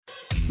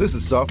This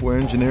is Software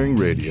Engineering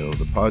Radio,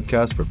 the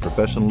podcast for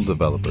professional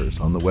developers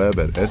on the web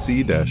at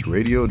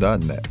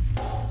se-radio.net.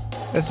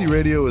 SE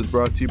Radio is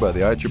brought to you by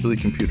the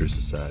IEEE Computer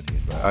Society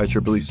and by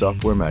IEEE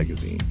Software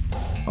Magazine.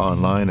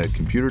 Online at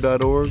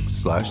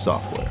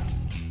computer.org/software.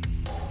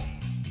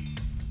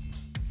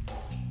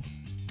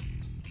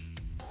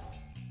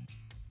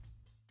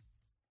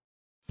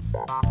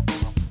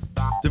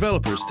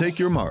 Developers, take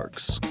your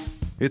marks.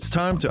 It's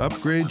time to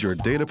upgrade your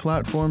data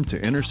platform to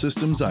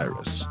InterSystems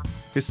Iris.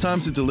 It's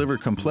time to deliver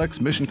complex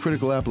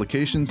mission-critical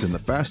applications in the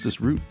fastest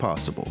route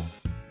possible.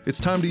 It's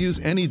time to use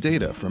any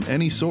data from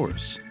any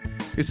source.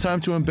 It's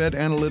time to embed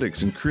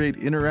analytics and create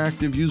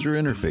interactive user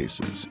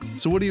interfaces.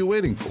 So what are you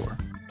waiting for?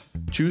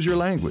 Choose your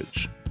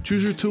language,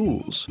 choose your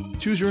tools,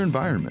 choose your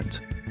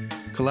environment.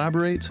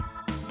 Collaborate,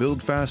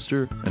 build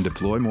faster, and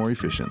deploy more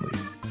efficiently.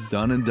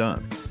 Done and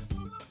done.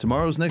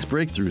 Tomorrow's next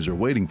breakthroughs are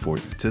waiting for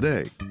you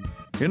today.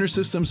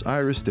 InterSystems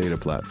Iris Data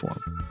Platform,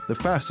 the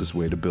fastest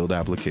way to build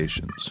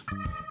applications.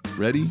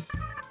 Ready,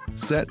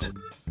 set,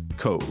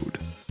 code.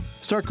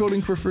 Start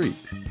coding for free.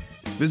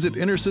 Visit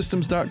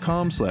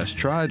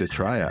intersystems.com/try to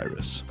try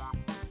Iris.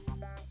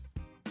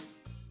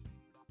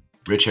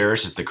 Rich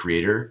Harris is the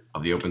creator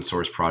of the open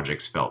source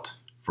project Svelte.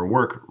 For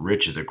work,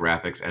 Rich is a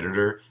graphics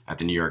editor at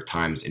the New York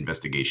Times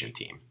investigation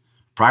team.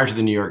 Prior to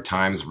the New York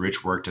Times,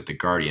 Rich worked at The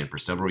Guardian for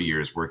several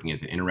years working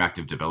as an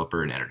interactive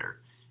developer and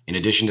editor. In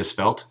addition to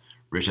Svelte,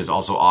 Rich has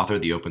also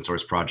authored the open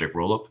source project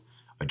Rollup,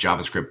 a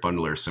JavaScript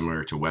bundler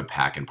similar to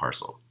Webpack and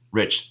Parcel.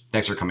 Rich,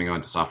 thanks for coming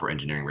on to Software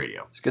Engineering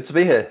Radio. It's good to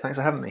be here. Thanks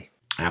for having me.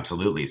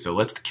 Absolutely. So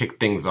let's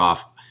kick things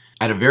off.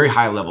 At a very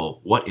high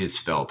level, what is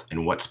Svelte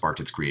and what sparked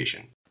its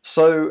creation?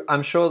 So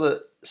I'm sure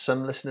that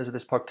some listeners of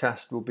this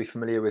podcast will be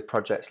familiar with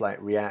projects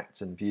like React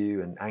and Vue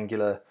and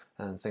Angular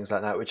and things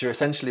like that, which are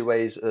essentially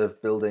ways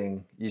of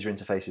building user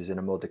interfaces in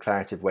a more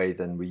declarative way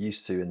than we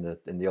used to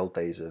in the old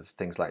days of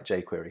things like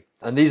jQuery.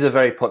 And these are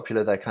very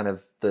popular. They're kind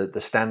of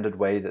the standard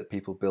way that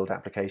people build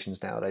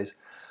applications nowadays.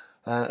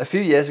 A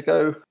few years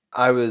ago,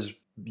 I was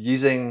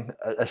using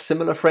a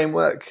similar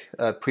framework,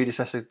 a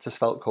predecessor to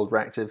Svelte called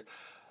Reactive,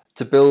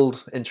 to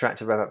build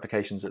interactive web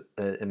applications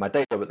in my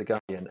day job at The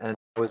Guardian. And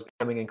I was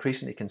becoming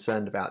increasingly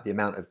concerned about the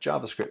amount of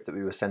JavaScript that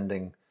we were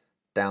sending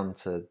down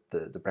to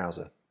the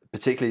browser,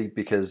 particularly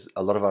because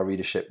a lot of our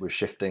readership was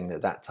shifting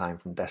at that time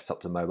from desktop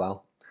to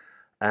mobile.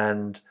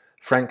 And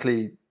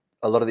frankly,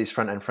 a lot of these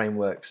front-end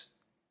frameworks,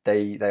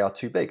 they are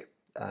too big.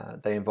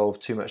 They involve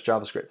too much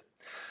JavaScript.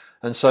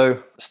 And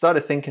so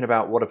started thinking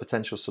about what a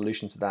potential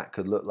solution to that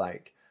could look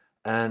like.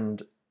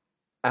 And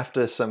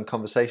after some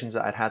conversations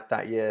that I'd had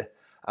that year,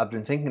 I've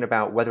been thinking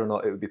about whether or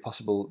not it would be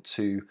possible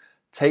to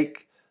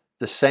take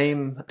the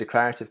same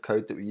declarative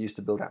code that we use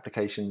to build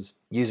applications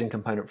using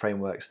component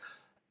frameworks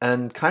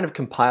and kind of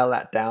compile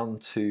that down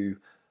to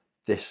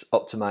this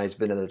optimized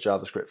vanilla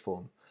JavaScript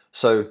form.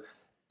 So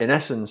in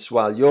essence,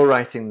 while you're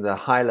writing the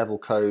high-level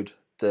code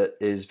that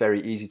is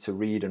very easy to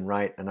read and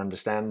write and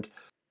understand,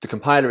 the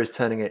compiler is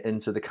turning it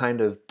into the kind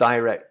of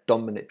direct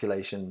DOM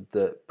manipulation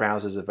that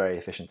browsers are very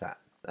efficient at.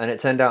 And it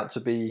turned out to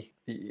be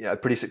a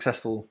pretty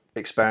successful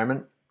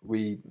experiment.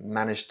 We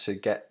managed to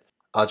get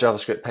our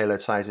JavaScript payload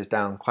sizes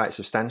down quite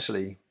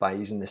substantially by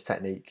using this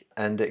technique.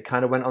 And it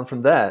kind of went on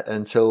from there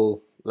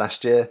until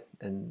last year,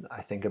 in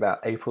I think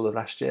about April of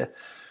last year,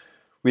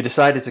 we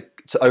decided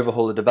to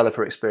overhaul the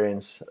developer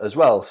experience as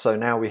well. So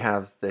now we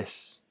have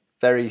this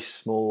very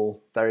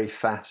small, very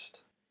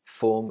fast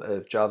form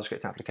of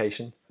JavaScript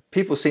application.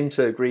 People seem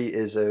to agree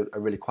is a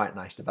really quite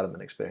nice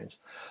development experience.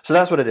 So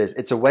that's what it is.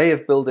 It's a way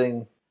of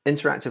building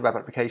interactive web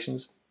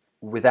applications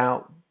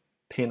without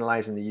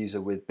penalizing the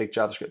user with big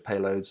JavaScript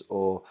payloads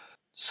or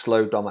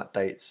slow DOM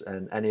updates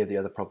and any of the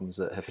other problems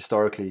that have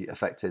historically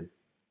affected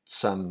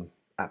some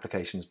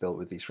applications built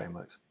with these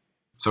frameworks.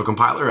 So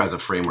compiler as a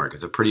framework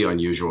is a pretty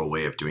unusual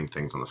way of doing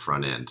things on the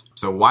front end.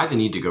 So why the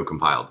need to go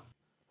compiled?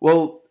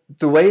 Well,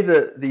 the way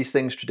that these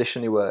things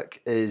traditionally work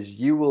is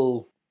you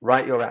will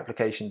write your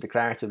application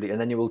declaratively, and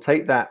then you will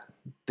take that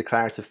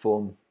declarative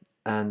form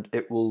and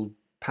it will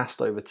pass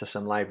over to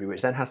some library,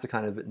 which then has to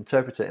kind of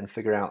interpret it and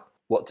figure out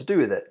what to do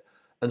with it.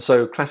 And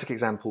so classic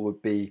example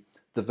would be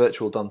the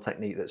virtual DOM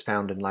technique that's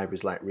found in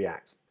libraries like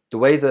React. The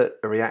way that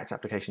a React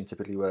application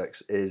typically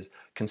works is,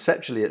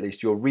 conceptually at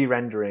least, you're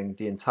re-rendering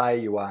the entire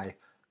UI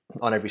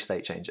on every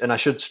state change. And I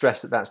should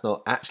stress that that's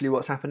not actually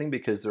what's happening,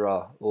 because there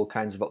are all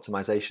kinds of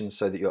optimizations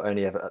so that you're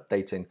only ever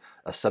updating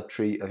a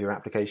subtree of your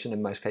application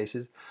in most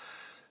cases.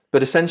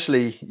 But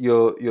essentially,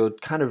 you're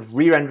kind of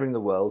re-rendering the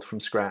world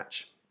from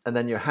scratch, and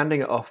then you're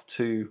handing it off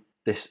to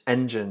this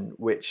engine,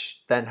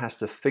 which then has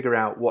to figure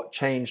out what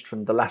changed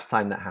from the last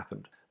time that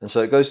happened. And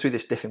so it goes through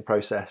this diffing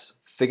process,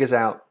 figures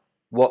out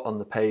what on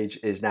the page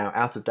is now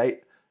out of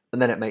date,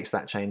 and then it makes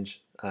that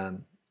change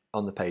on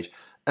the page.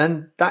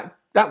 And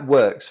that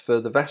works for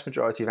the vast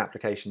majority of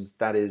applications.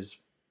 That is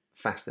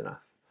fast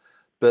enough.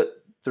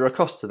 But there are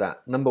costs to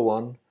that. Number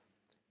one,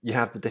 you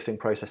have the diffing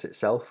process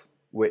itself,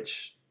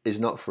 which is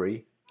not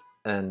free.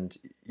 And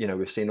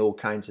we've seen all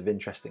kinds of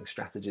interesting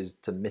strategies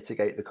to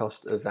mitigate the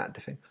cost of that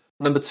diffing.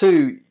 Number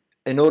two,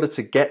 in order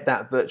to get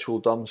that virtual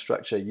DOM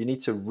structure, you need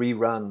to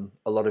rerun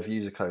a lot of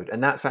user code.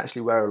 And that's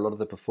actually where a lot of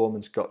the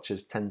performance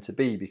gotchas tend to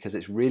be, because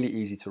it's really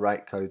easy to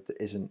write code that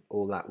isn't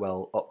all that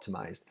well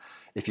optimized.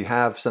 If you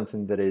have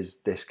something that is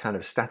this kind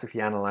of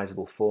statically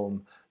analyzable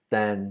form,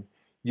 then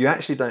you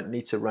actually don't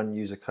need to run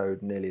user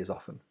code nearly as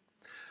often.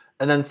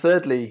 And then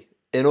thirdly,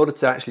 in order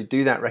to actually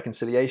do that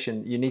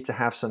reconciliation, you need to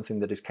have something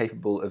that is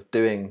capable of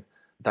doing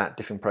that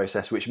diffing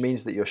process, which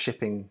means that you're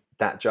shipping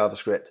that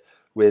JavaScript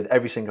with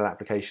every single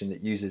application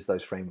that uses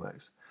those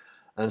frameworks.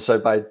 And so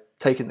by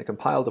taking the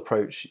compiled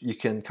approach, you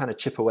can kind of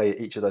chip away at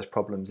each of those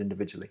problems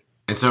individually.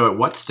 And so at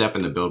what step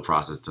in the build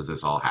process does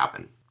this all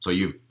happen? So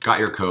you've got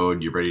your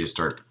code, you're ready to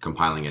start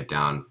compiling it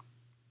down.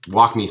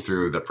 Walk me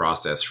through the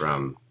process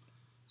from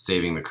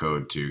saving the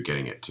code to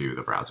getting it to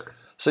the browser.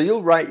 So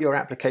you'll write your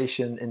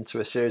application into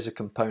a series of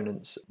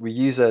components. We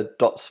use a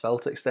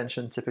 .svelte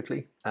extension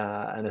typically,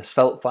 and a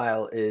Svelte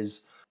file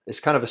is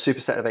kind of a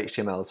superset of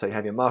HTML. So you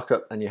have your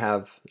markup and you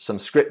have some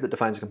script that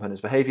defines the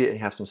component's behavior, and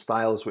you have some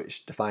styles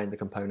which define the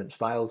component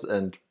styles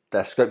and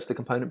their scope to the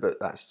component,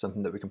 but that's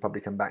something that we can probably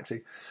come back to.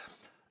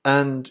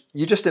 And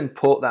you just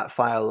import that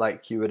file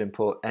like you would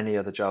import any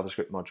other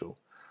JavaScript module.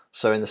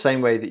 So in the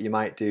same way that you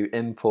might do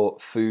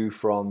import foo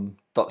from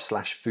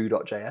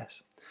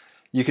 /foo.js,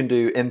 you can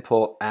do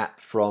import app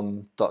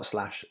from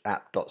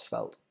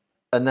 /app.svelte.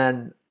 And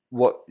then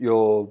what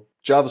your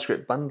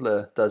JavaScript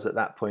bundler does at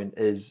that point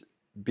is,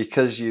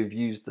 because you've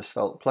used the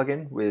Svelte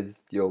plugin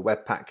with your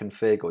Webpack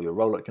config or your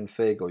Rollup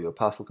config or your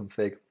parcel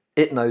config,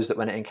 it knows that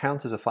when it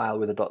encounters a file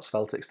with a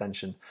 .svelte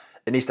extension,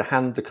 it needs to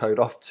hand the code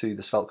off to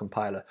the Svelte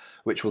compiler,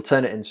 which will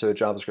turn it into a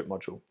JavaScript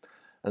module.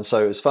 And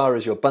so as far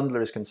as your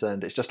bundler is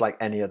concerned, it's just like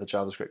any other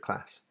JavaScript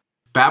class.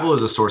 Babel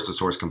is a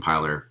source-to-source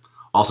compiler,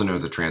 also known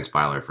as a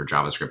transpiler for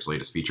JavaScript's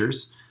latest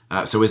features.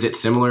 So is it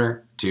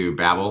similar to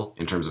Babel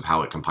in terms of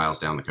how it compiles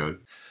down the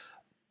code?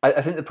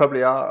 I think there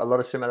probably are a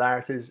lot of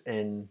similarities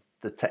in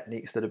the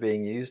techniques that are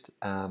being used.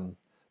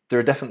 There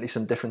are definitely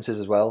some differences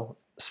as well.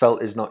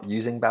 Svelte is not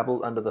using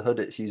Babel under the hood,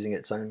 it's using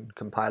its own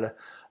compiler.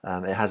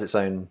 It has its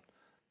own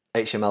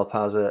HTML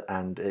parser,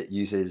 and it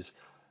uses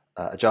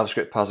a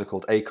JavaScript parser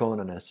called Acorn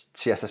and a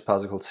CSS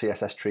parser called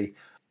CSS tree.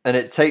 And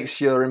it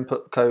takes your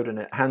input code and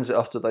it hands it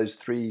off to those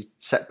three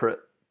separate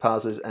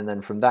parsers, and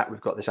then from that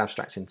we've got this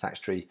abstract syntax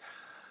tree.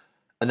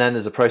 And then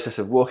there's a process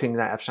of walking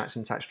that abstract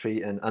syntax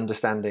tree and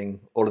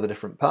understanding all of the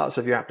different parts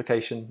of your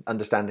application,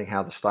 understanding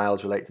how the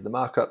styles relate to the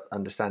markup,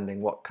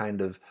 understanding what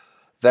kind of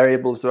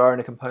variables there are in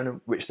a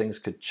component, which things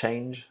could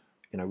change,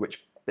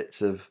 which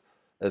bits of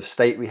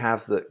state we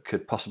have that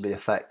could possibly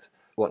affect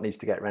what needs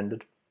to get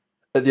rendered.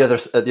 At the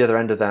other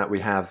end of that, we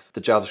have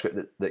the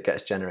JavaScript that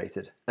gets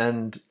generated.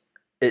 And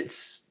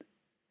it's,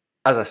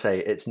 as I say,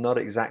 it's not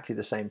exactly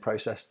the same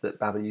process that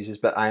Babel uses,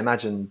 but I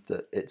imagine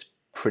that it's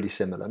pretty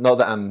similar. Not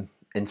that I'm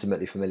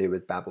intimately familiar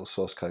with Babel's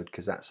source code,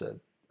 because that's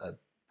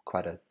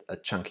quite a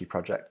chunky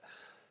project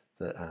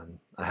that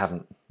I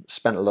haven't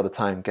spent a lot of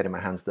time getting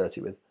my hands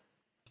dirty with.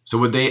 So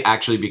would they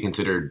actually be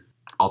considered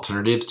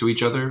alternatives to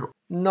each other?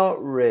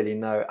 Not really,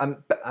 no.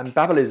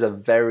 Babel is a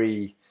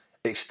very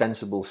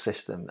extensible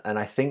system, and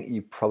I think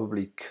you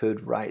probably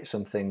could write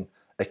something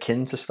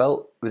akin to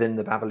Svelte within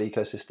the Babel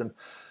ecosystem,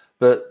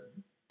 but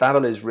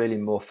Babel is really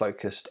more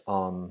focused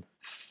on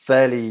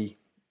fairly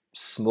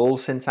small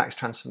syntax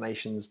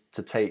transformations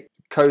to take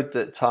code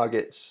that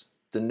targets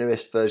the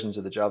newest versions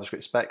of the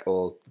JavaScript spec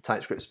or the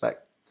TypeScript spec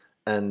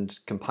and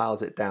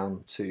compiles it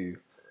down to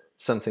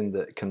something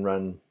that can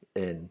run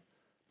in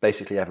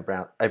basically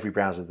every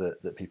browser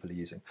that people are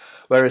using.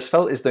 Whereas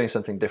Svelte is doing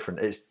something different.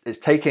 It's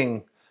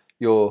taking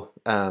your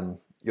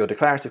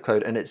declarative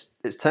code and it's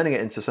turning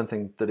it into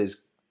something that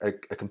is a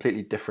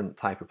completely different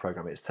type of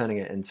program. It's turning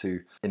it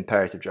into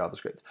imperative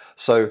JavaScript.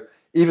 So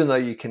even though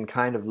you can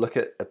kind of look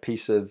at a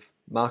piece of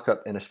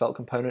markup in a Svelte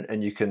component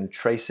and you can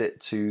trace it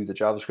to the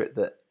JavaScript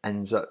that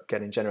ends up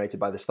getting generated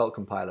by the Svelte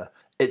compiler,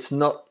 it's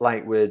not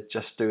like we're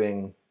just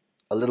doing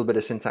a little bit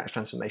of syntax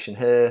transformation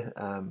here,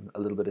 a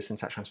little bit of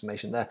syntax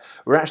transformation there.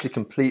 We're actually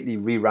completely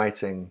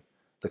rewriting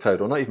the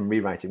code, or not even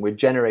rewriting, we're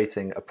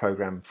generating a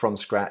program from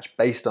scratch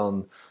based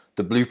on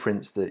the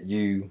blueprints that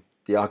you,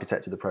 the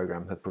architect of the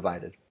program, have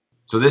provided.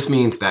 So this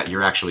means that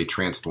you're actually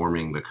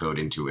transforming the code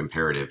into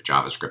imperative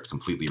JavaScript,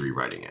 completely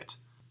rewriting it.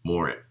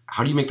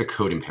 How do you make the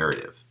code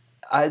imperative?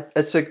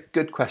 It's a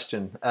good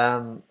question.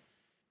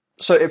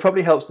 So it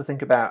probably helps to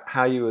think about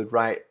how you would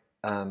write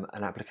an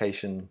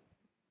application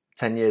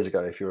 10 years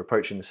ago if you're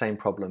approaching the same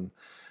problem,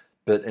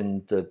 but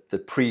in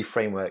the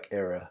pre-framework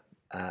era,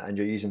 and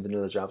you're using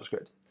vanilla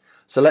JavaScript.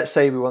 So let's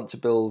say we want to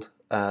build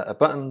a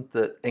button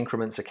that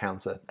increments a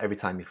counter every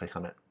time you click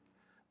on it.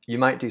 You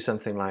might do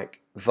something like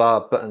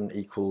var button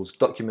equals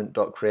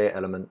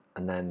document.createElement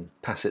and then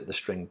pass it the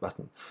string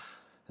button.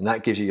 And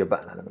that gives you your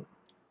button element.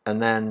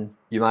 And then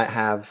you might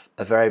have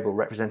a variable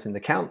representing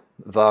the count,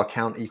 var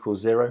count equals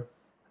 0.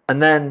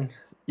 And then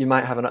you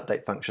might have an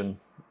update function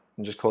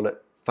and just call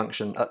it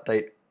function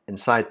update.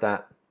 Inside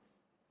that,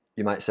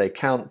 you might say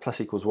count plus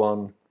equals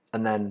 1,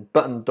 and then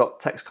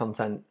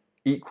button.textContent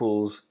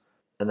equals,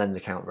 and then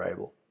the count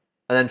variable.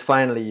 And then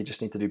finally, you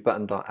just need to do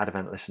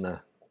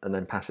button.addEventListener and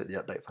then pass it the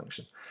update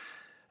function.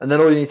 And then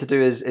all you need to do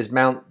is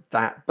mount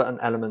that button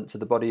element to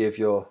the body of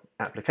your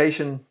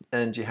application,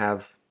 and you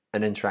have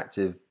an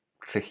interactive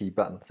clicky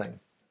button thing.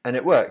 And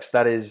it works.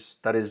 That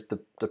is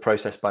the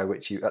process by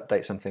which you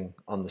update something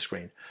on the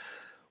screen.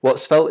 What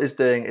Svelte is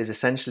doing is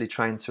essentially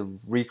trying to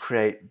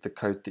recreate the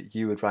code that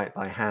you would write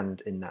by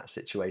hand in that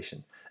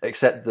situation,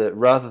 except that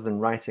rather than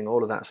writing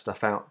all of that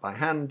stuff out by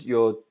hand,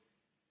 you're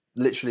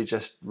literally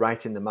just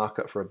writing the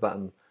markup for a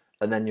button,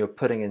 and then you're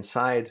putting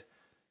inside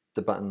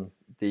the button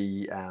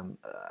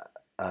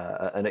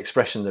an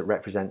expression that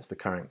represents the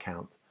current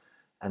count,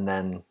 and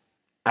then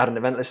add an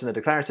event listener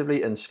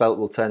declaratively, and Svelte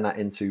will turn that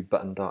into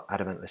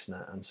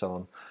button.addEventListener and so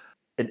on.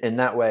 In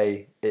that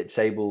way, it's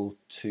able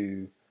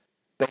to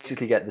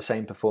basically get the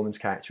same performance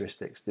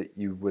characteristics that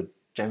you would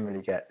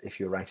generally get if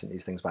you're writing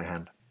these things by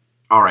hand.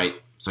 All right,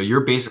 so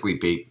you're basically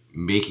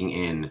making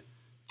in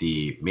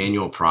the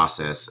manual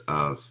process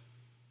of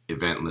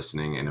event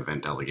listening and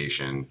event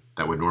delegation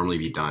that would normally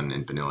be done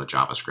in vanilla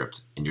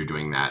JavaScript, and you're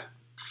doing that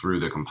through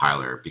the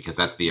compiler, because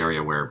that's the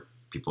area where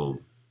people,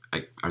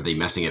 are they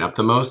messing it up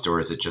the most, or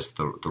is it just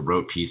the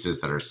rote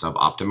pieces that are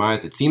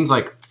sub-optimized? It seems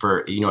like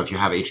for, if you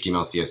have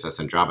HTML, CSS,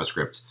 and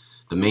JavaScript,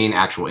 the main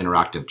actual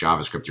interactive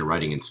JavaScript you're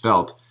writing in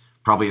Svelte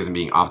probably isn't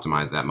being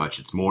optimized that much.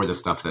 It's more the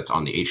stuff that's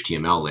on the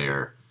HTML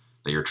layer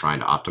that you're trying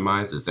to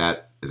optimize. Is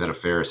that a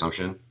fair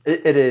assumption?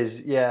 It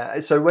is, yeah.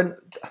 So when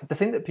the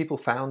thing that people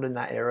found in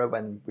that era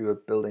when we were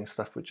building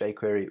stuff with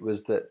jQuery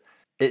was that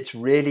it's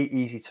really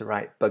easy to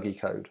write buggy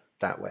code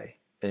that way.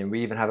 And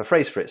we even have a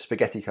phrase for it,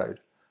 spaghetti code,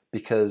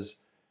 because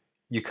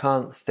you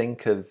can't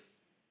think of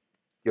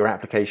your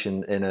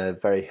application in a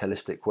very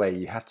holistic way.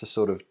 You have to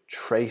sort of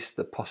trace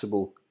the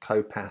possible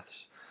code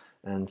paths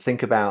and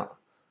think about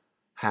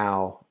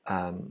how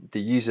the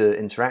user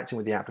interacting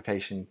with the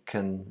application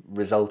can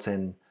result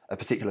in a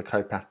particular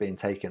code path being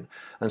taken.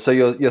 And so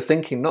you're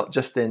thinking not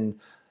just in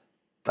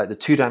like the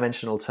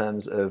two-dimensional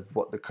terms of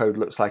what the code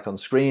looks like on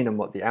screen and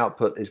what the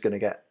output is going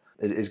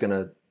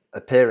to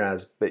appear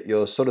as, but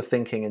you're sort of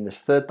thinking in this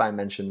third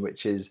dimension,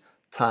 which is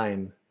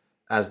time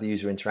as the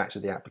user interacts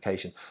with the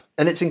application.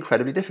 And it's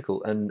incredibly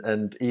difficult,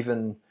 and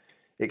even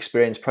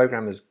experienced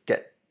programmers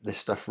get this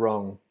stuff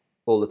wrong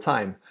all the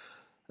time.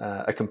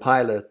 A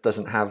compiler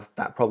doesn't have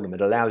that problem.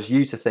 It allows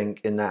you to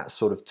think in that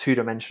sort of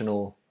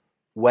two-dimensional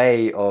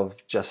way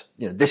of just,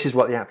 this is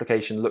what the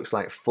application looks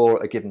like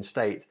for a given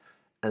state,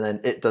 and then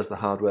it does the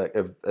hard work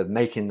of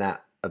making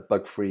that a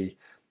bug-free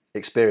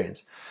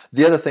experience.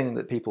 The other thing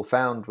that people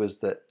found was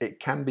that it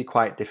can be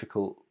quite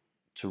difficult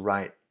to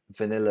write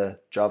vanilla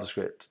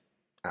JavaScript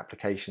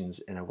applications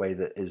in a way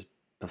that is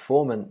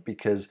performant,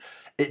 because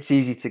it's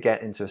easy to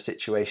get into a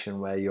situation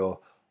where you're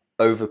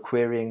over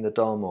querying the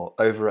DOM or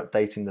over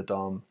updating the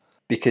DOM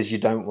because you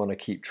don't want to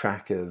keep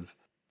track of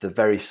the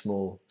very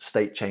small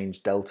state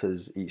change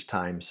deltas each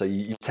time. So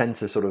you tend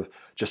to sort of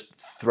just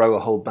throw a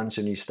whole bunch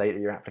of new state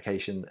at your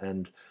application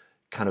and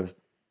kind of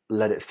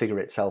let it figure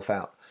itself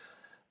out.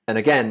 And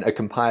again, a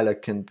compiler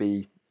can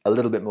be a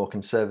little bit more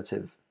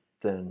conservative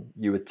than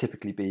you would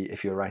typically be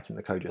if you're writing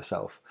the code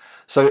yourself.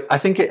 So I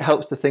think it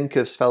helps to think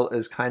of Svelte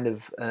as kind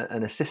of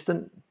an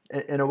assistant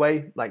in a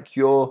way. Like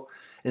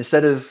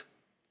instead of,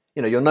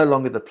 you're no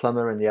longer the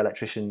plumber and the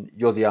electrician,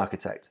 you're the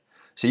architect.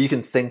 So you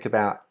can think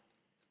about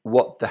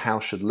what the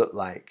house should look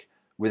like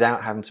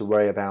without having to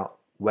worry about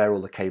where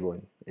all the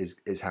cabling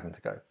is having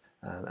to go.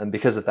 And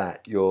because of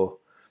that, you're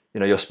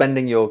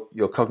spending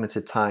your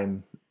cognitive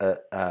time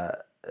at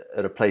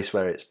a place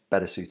where it's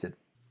better suited.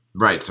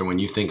 Right. So when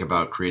you think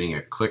about creating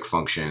a click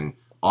function,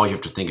 all you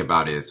have to think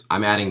about is,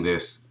 I'm adding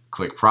this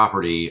click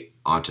property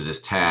onto this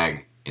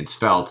tag in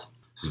Svelte.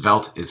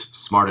 Svelte is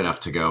smart enough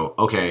to go,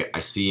 okay, I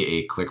see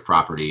a click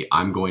property.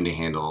 I'm going to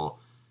handle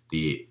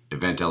the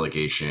event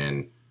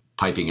delegation,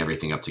 piping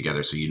everything up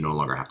together, so you no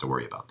longer have to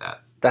worry about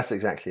that. That's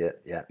exactly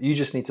it. Yeah. You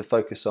just need to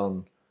focus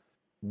on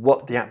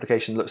what the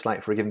application looks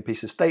like for a given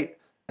piece of state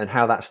and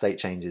how that state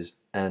changes,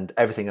 and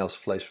everything else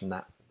flows from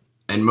that.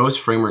 And most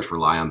frameworks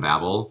rely on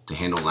Babel to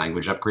handle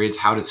language upgrades.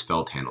 How does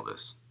Svelte handle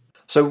this?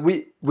 So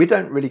we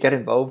don't really get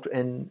involved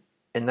in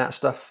that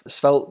stuff.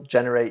 Svelte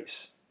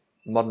generates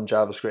modern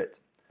JavaScript.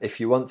 If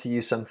you want to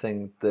use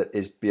something that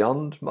is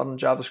beyond modern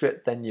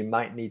JavaScript, then you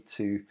might need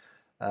to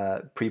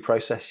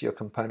pre-process your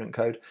component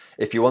code.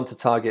 If you want to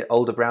target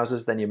older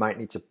browsers, then you might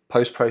need to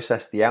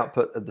post-process the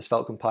output of the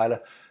Svelte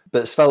compiler.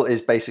 But Svelte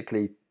is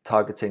basically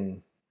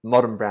targeting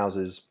modern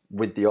browsers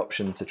with the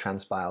option to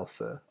transpile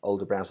for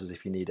older browsers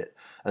if you need it.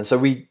 And so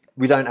we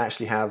don't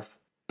actually have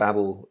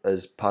Babel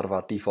as part of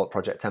our default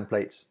project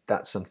templates.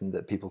 That's something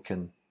that people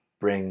can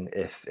bring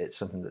if it's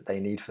something that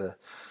they need for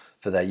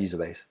their user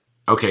base.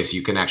 Okay, so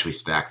you can actually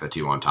stack the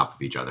two on top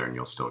of each other and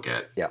you'll still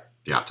get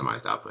the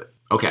optimized output.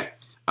 Okay,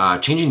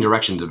 changing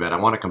directions a bit, I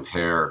want to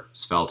compare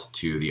Svelte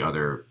to the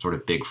other sort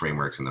of big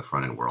frameworks in the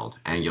front-end world,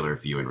 Angular,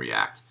 Vue, and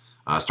React.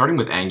 Starting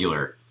with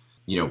Angular,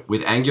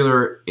 with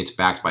Angular, it's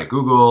backed by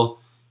Google.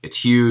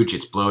 It's huge,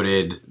 it's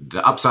bloated.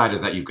 The upside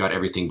is that you've got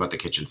everything but the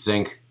kitchen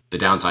sink. The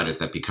downside is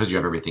that because you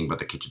have everything but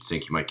the kitchen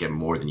sink, you might get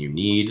more than you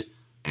need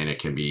and it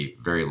can be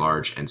very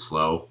large and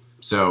slow.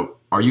 So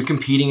are you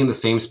competing in the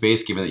same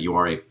space given that you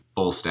are a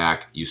full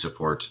stack, you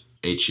support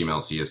HTML,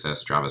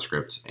 CSS,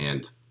 JavaScript,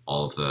 and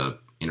all of the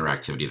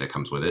interactivity that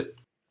comes with it?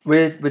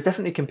 We're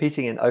definitely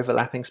competing in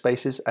overlapping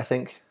spaces, I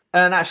think.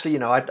 And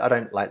actually, I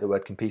don't like the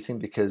word competing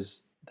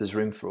because there's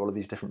room for all of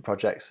these different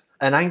projects.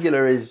 And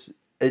Angular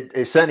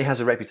it certainly has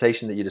a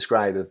reputation that you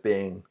describe of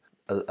being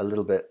a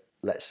little bit,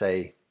 let's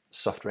say,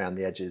 soft around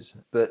the edges.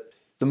 But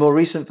the more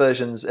recent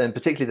versions, and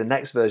particularly the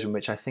next version,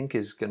 which I think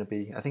is going to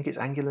be, I think it's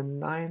Angular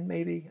 9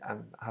 maybe, I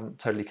haven't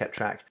totally kept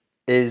track,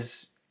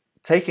 is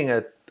taking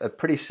a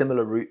pretty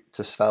similar route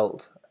to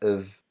Svelte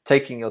of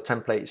taking your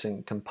templates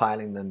and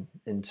compiling them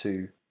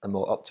into a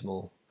more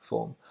optimal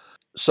form.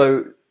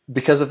 So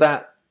because of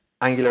that,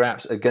 Angular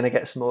apps are going to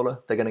get smaller,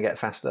 they're going to get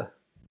faster,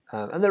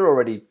 and they're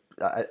already,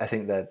 I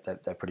think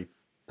they're pretty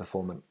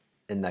performant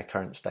in their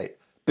current state.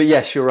 But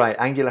yes, you're right,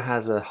 Angular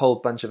has a whole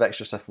bunch of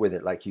extra stuff with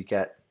it, like you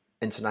get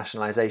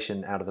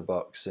internationalization out of the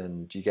box,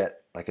 and you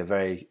get like a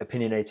very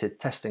opinionated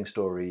testing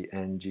story,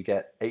 and you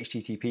get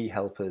HTTP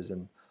helpers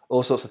and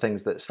all sorts of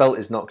things that Svelte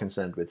is not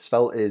concerned with.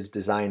 Svelte is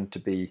designed to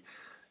be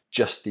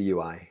just the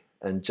UI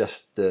and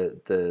just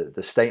the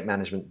state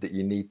management that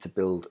you need to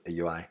build a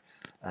UI.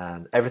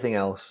 And everything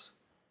else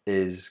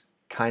is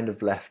kind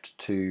of left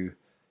to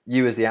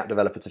you as the app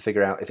developer to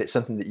figure out if it's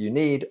something that you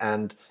need,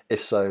 and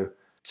if so,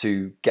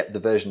 to get the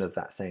version of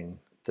that thing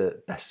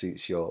that best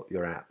suits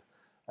your app.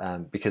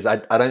 Because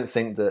I don't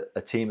think that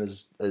a team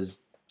as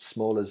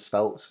small as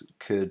Svelte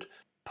could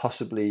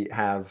possibly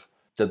have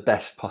the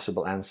best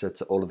possible answer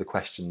to all of the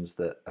questions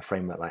that a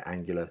framework like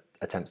Angular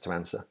attempts to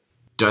answer.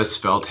 Does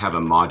Svelte have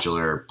a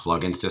modular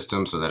plugin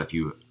system so that if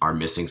you are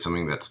missing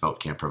something that Svelte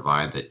can't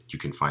provide, that you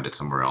can find it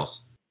somewhere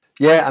else?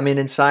 Yeah, I mean,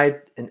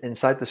 inside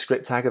the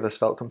script tag of a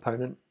Svelte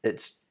component,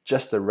 it's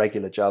just a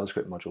regular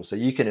JavaScript module. So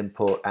you can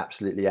import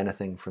absolutely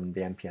anything from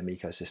the NPM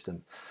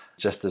ecosystem,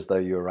 just as though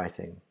you were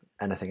writing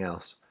anything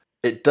else.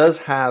 It does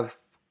have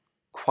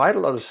quite a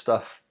lot of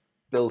stuff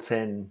built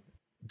in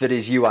that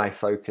is UI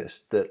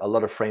focused that a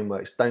lot of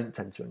frameworks don't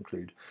tend to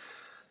include.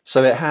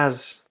 So it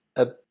has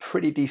a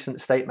pretty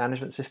decent state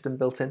management system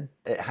built in.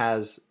 It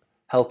has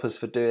helpers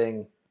for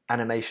doing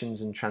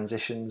animations and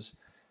transitions,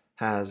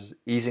 has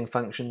easing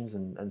functions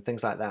and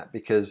things like that,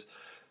 because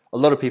a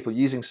lot of people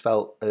using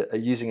Svelte are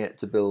using it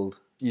to build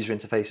user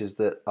interfaces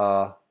that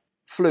are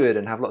fluid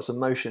and have lots of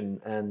motion.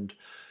 And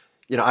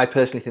I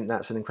personally think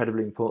that's an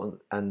incredibly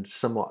important and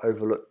somewhat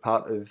overlooked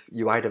part of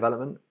UI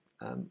development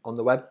on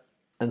the web.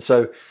 And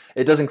so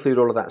it does include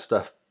all of that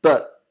stuff,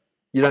 but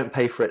you don't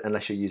pay for it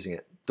unless you're using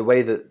it. The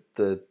way that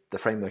the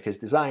framework is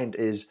designed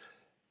is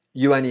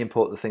you only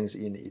import the things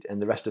that you need,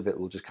 and the rest of it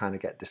will just kind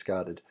of get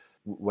discarded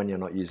when you're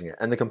not using it.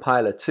 And the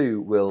compiler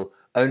too will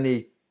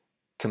only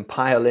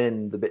compile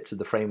in the bits of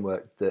the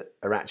framework that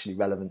are actually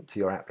relevant to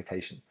your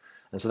application.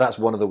 And so that's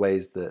one of the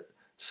ways that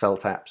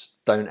Svelte apps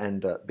don't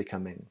end up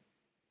becoming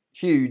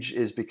huge,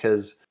 is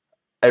because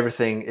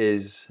everything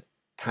is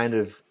kind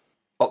of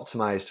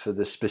optimized for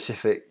the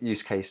specific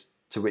use case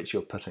to which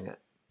you're putting it.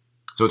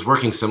 So it's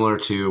working similar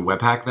to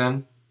Webpack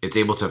then? It's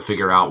able to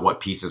figure out what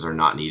pieces are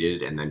not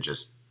needed and then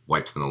just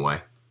wipes them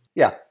away?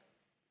 Yeah.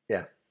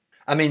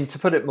 I mean, to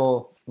put it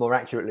more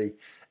accurately,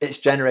 it's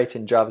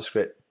generating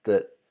JavaScript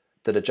that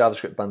a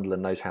JavaScript bundler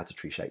knows how to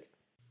tree shake.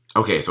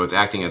 Okay, so it's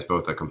acting as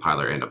both a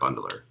compiler and a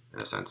bundler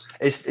in a sense.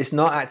 It's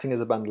not acting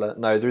as a bundler.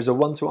 No, there is a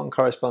one-to-one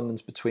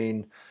correspondence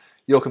between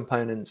your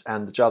components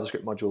and the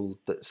JavaScript module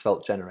that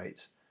Svelte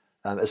generates.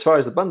 As far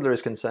as the bundler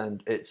is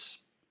concerned,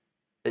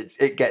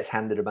 it gets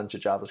handed a bunch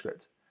of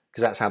JavaScript,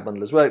 because that's how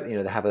bundlers work.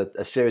 They have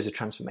a series of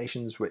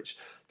transformations which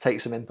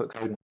take some input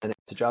code and turn it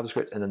into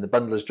JavaScript, and then the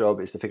bundler's job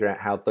is to figure out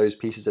how those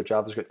pieces of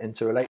JavaScript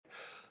interrelate.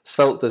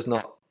 Svelte does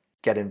not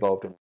get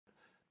involved in it.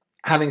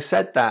 Having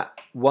said that,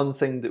 one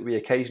thing that we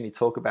occasionally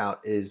talk about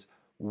is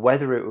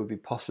whether it would be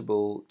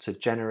possible to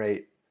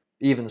generate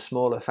even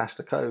smaller,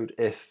 faster code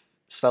if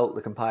Svelte,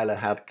 the compiler,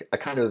 had a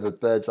kind of a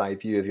bird's eye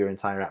view of your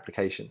entire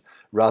application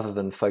rather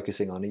than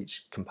focusing on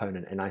each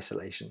component in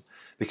isolation.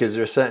 Because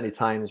there are certainly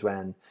times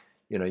when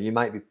you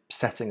might be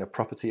setting a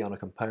property on a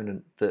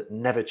component that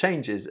never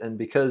changes, and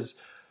because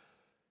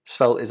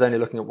Svelte is only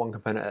looking at one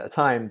component at a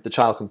time, the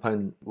child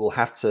component will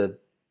have to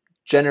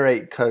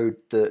generate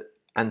code that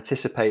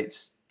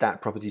anticipates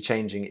that property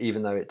changing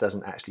even though it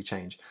doesn't actually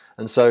change.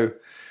 And so,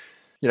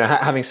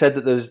 having said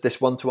that there's this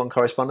one-to-one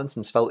correspondence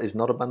and Svelte is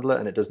not a bundler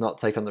and it does not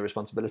take on the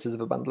responsibilities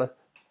of a bundler,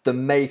 there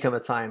may come a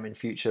time in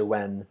future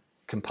when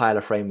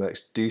compiler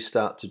frameworks do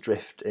start to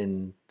drift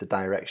in the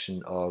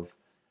direction of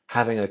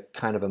having a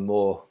kind of a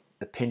more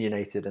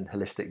opinionated and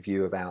holistic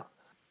view about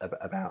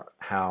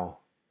how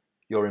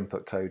your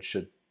input code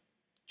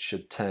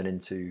should turn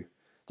into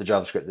the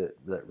JavaScript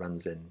that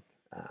runs in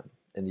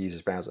the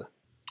user's browser.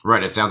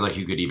 Right. It sounds like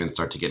you could even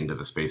start to get into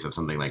the space of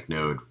something like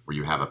Node, where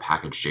you have a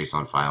package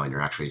JSON file and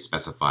you're actually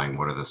specifying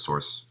what are the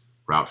source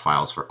route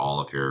files for all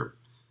of your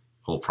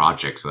whole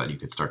project, so that you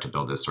could start to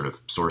build this sort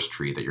of source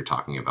tree that you're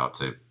talking about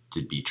to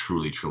be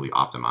truly, truly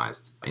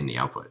optimized in the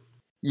output.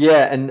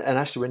 Yeah, and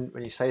actually,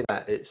 when you say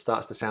that, it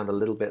starts to sound a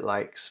little bit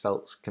like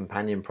Svelte's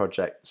companion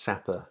project,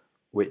 Sapper,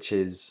 which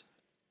is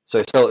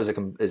so Svelte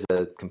is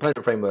a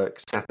component framework.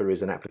 Sapper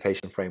is an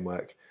application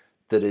framework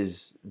that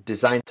is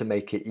designed to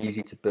make it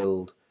easy to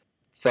build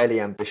fairly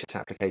ambitious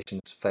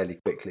applications fairly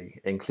quickly,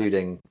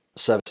 including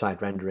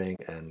server-side rendering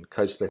and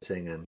code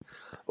splitting and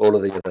all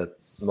of the other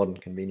modern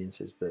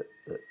conveniences that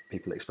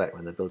people expect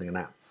when they're building an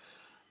app.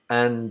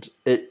 And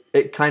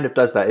it kind of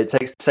does that. It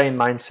takes the same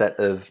mindset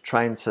of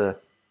trying to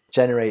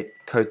generate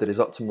code that is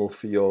optimal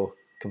for your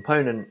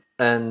component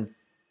and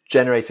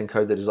generating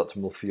code that is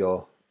optimal for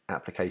your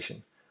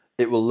application.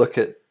 It will look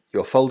at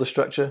your folder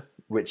structure,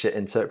 which it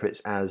interprets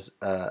as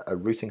a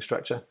routing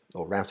structure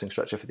or routing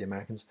structure for the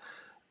Americans,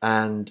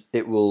 and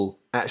it will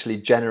actually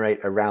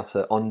generate a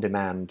router on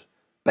demand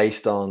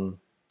based on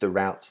the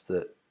routes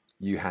that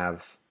you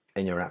have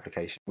in your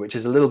application, which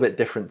is a little bit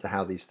different to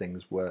how these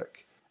things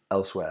work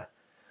elsewhere.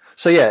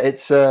 So yeah,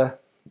 it's a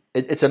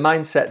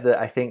mindset that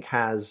I think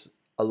has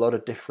a lot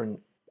of different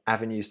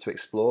avenues to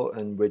explore,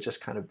 and we're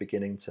just kind of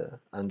beginning to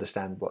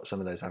understand what some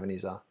of those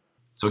avenues are.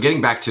 So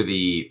getting back to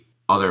the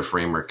other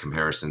framework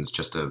comparisons,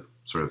 just to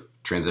sort of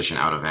transition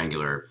out of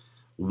Angular,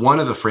 one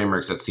of the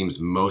frameworks that seems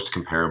most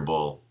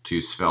comparable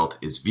to Svelte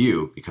is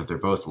Vue, because they're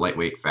both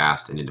lightweight,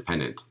 fast, and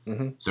independent.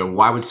 Mm-hmm. So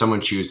why would someone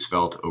choose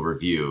Svelte over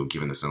Vue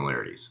given the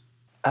similarities?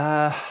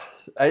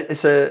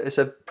 It's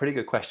a pretty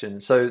good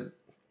question. So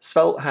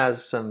Svelte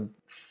has some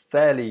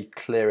fairly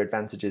clear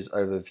advantages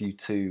over Vue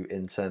 2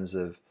 in terms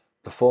of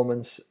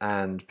performance,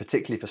 and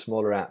particularly for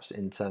smaller apps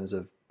in terms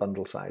of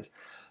bundle size.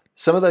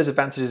 Some of those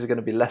advantages are going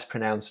to be less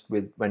pronounced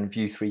when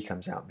Vue 3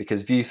 comes out,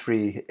 because Vue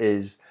 3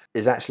 is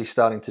actually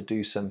starting to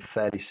do some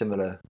fairly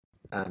similar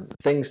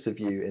things to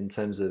Vue in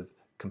terms of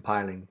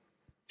compiling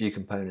Vue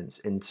components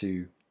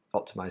into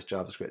optimized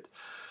JavaScript.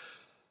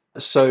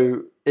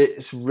 So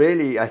it's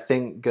really, I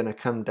think, going to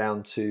come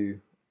down to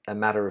a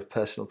matter of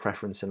personal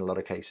preference in a lot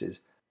of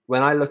cases.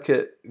 When I look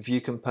at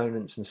Vue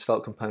components and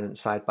Svelte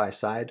components side by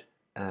side,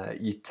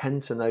 you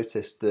tend to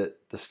notice that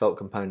the Svelte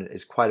component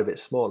is quite a bit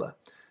smaller,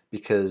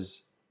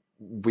 because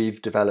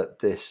we've developed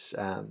this,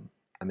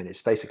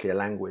 it's basically a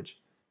language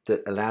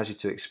that allows you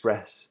to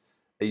express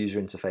a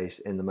user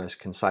interface in the most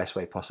concise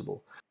way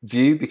possible.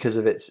 Vue, because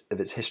of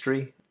its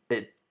history,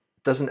 it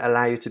doesn't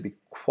allow you to be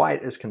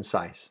quite as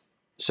concise.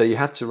 So you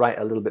have to write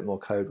a little bit more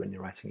code when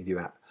you're writing a Vue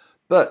app.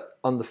 But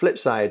on the flip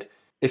side,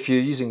 if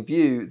you're using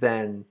Vue,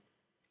 then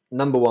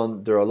number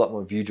one, there are a lot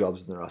more Vue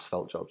jobs than there are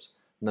Svelte jobs.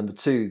 Number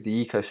two,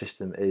 the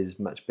ecosystem is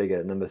much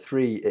bigger. Number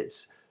three,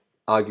 it's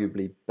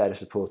arguably better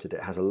supported.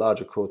 It has a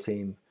larger core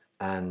team,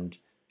 and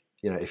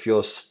if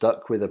you're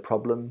stuck with a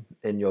problem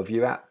in your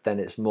Vue app, then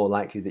it's more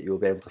likely that you'll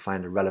be able to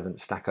find a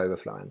relevant Stack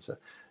Overflow answer,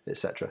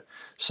 etc.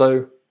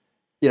 So,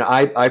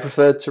 I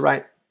prefer to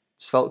write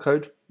Svelte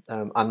code.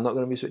 I'm not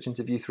going to be switching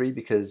to Vue 3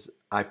 because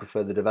I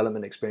prefer the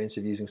development experience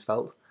of using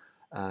Svelte.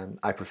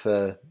 I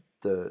prefer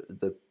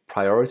the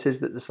priorities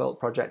that the Svelte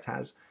project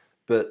has,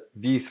 but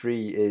Vue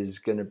 3 is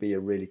going to be a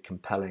really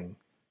compelling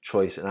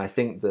choice, and I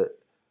think that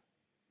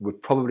we're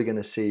probably going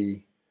to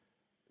see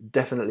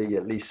definitely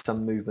at least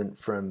some movement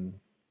from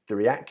the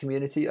React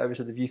community over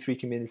to the Vue 3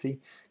 community,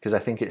 because I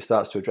think it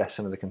starts to address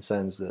some of the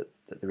concerns that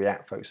the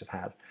React folks have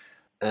had.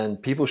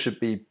 And people should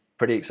be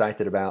pretty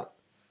excited about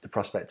the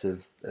prospect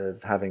of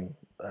having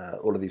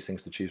all of these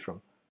things to choose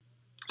from.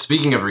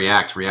 Speaking of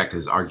React, React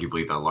is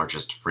arguably the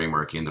largest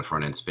framework in the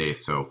front-end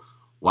space. So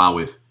while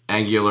with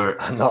Angular...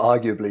 Not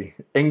arguably,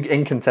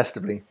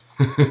 incontestably.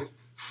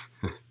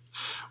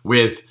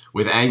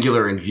 With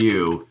Angular and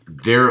Vue,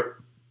 they're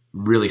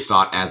really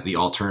sought as the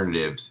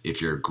alternatives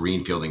if you're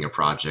greenfielding a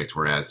project,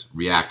 whereas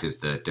React is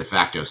the de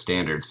facto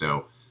standard.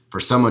 So for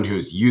someone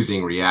who's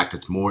using React,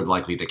 it's more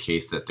likely the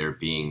case that they're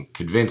being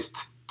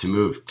convinced to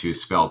move to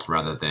Svelte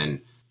rather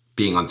than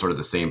being on sort of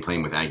the same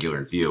plane with Angular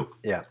and Vue.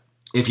 Yeah.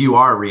 If you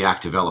are a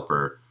React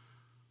developer,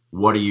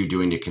 what are you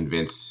doing to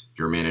convince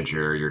your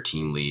manager, your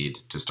team lead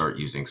to start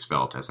using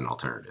Svelte as an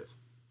alternative?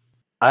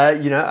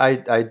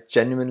 I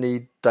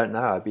genuinely don't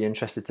know. I'd be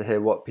interested to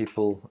hear what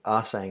people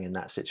are saying in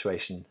that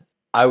situation.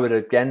 I would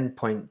again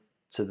point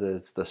to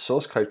the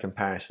source code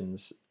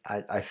comparisons.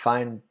 I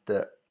find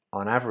that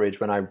on average,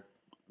 when I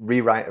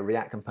rewrite a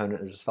React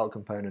component as a Svelte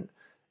component, it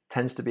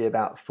tends to be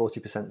about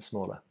 40%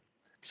 smaller.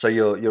 So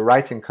you're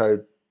writing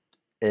code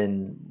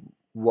in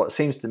what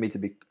seems to me to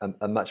be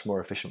a much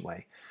more efficient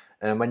way.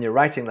 And when you're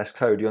writing less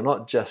code, you're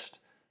not just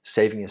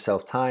saving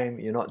yourself time,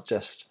 you're not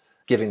just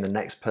giving the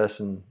next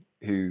person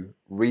who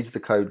reads the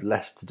code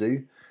less to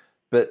do,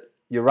 but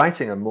you're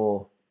writing a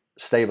more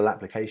stable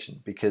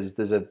application, because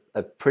there's a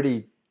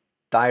pretty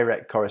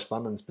direct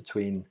correspondence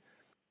between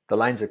the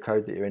lines of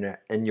code that you're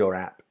in your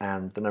app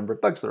and the number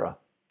of bugs there are.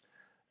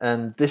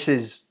 And this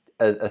is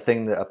a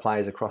thing that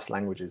applies across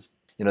languages.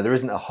 There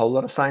isn't a whole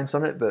lot of science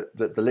on it, but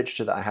the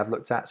literature that I have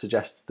looked at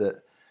suggests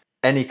that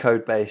any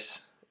code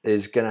base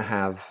is going to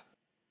have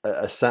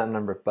a certain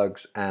number of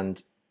bugs,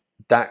 and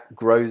that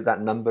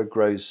number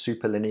grows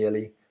super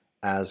linearly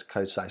as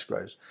code size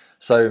grows.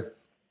 So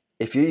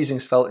if you're using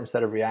Svelte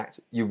instead of React,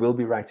 you will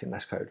be writing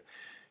less code.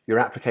 your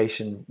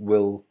application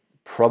will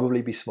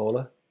probably be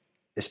smaller,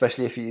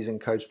 especially if you're using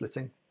code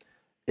splitting.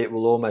 It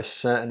will almost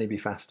certainly be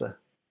faster.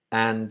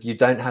 And you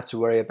don't have to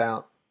worry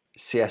about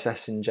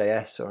CSS in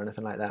JS or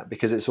anything like that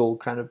because it's all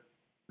kind of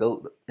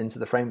built into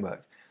the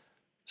framework.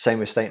 Same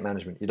with state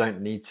management. You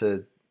don't need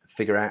to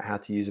figure out how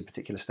to use a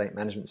particular state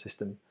management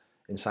system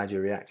inside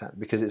your React app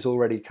because it's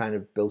already kind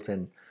of built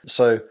in.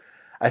 So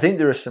I think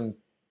there are some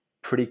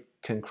pretty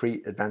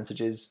concrete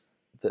advantages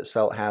that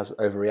Svelte has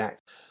over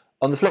React.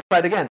 On the flip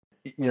side, again,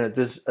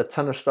 there's a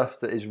ton of stuff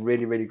that is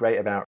really, really great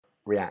about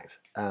React.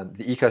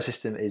 The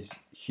ecosystem is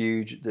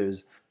huge.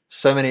 There's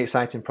so many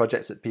exciting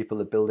projects that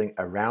people are building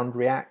around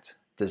React.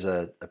 There's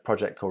a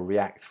project called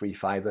React 3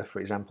 Fiber, for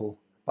example,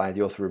 by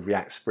the author of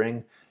React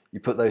Spring. You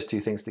put those two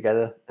things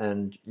together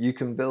and you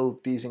can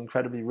build these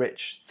incredibly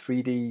rich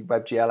 3D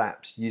WebGL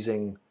apps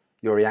using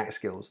your React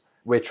skills.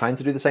 We're trying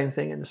to do the same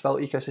thing in the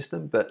Svelte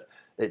ecosystem, but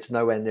it's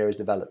nowhere near as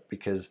developed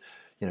because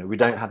we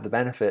don't have the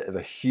benefit of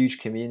a huge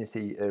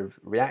community of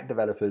React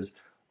developers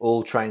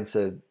all trying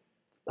to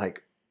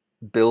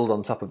build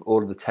on top of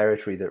all of the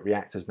territory that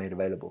React has made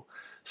available.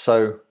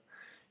 So,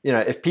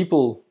 if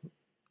people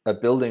are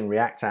building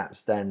React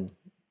apps, then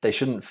they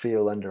shouldn't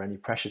feel under any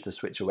pressure to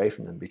switch away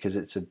from them because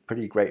it's a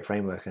pretty great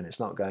framework and it's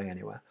not going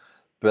anywhere.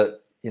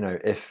 But,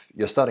 if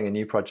you're starting a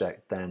new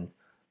project, then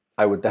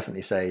I would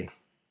definitely say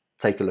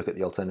take a look at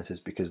the alternatives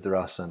because there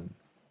are some,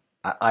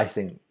 I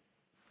think,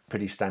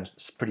 pretty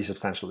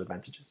substantial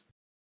advantages.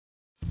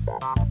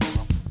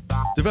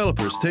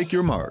 Developers, take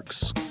your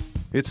marks.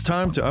 It's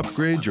time to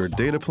upgrade your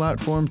data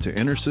platform to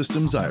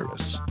InterSystems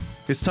Iris.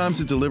 It's time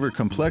to deliver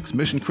complex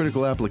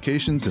mission-critical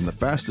applications in the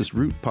fastest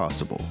route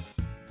possible.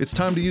 It's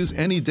time to use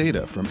any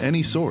data from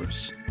any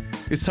source.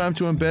 It's time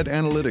to embed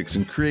analytics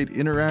and create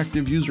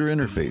interactive user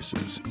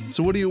interfaces.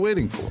 So what are you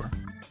waiting for?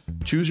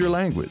 Choose your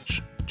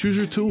language, choose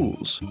your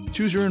tools,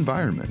 choose your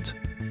environment.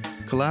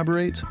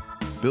 Collaborate,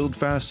 build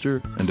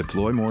faster, and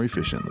deploy more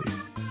efficiently.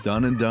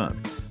 Done and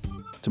done.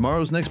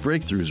 Tomorrow's next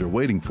breakthroughs are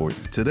waiting for you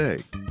today.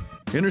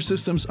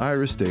 InterSystems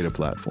Iris Data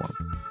Platform,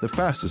 the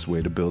fastest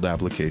way to build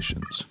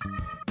applications.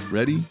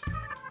 Ready,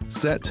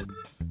 set,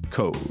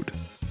 code.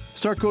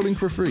 Start coding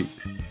for free.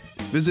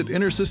 Visit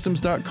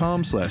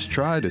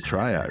intersystems.com/try to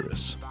try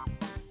Iris.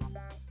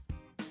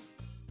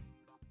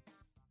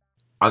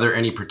 Are there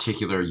any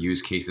particular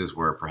use cases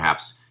where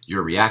perhaps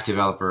you're a React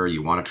developer,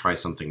 you want to try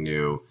something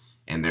new,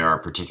 and there are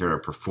particular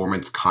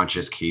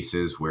performance-conscious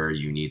cases where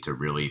you need to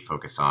really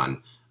focus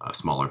on a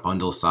smaller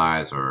bundle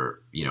size or,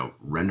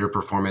 render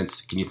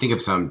performance? Can you think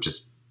of some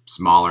just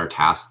smaller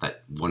tasks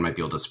that one might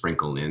be able to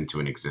sprinkle into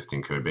an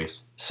existing code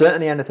base?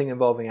 Certainly anything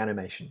involving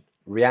animation.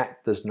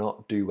 React does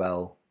not do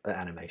well at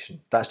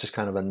animation. That's just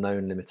kind of a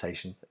known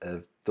limitation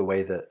of the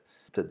way that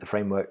the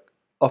framework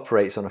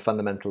operates on a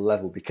fundamental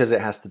level because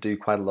it has to do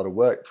quite a lot of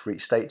work for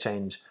each state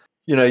change.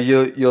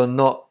 You're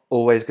not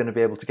always going to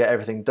be able to get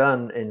everything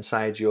done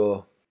inside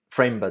your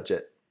frame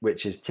budget,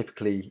 which is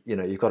typically,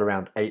 you've got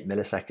around 8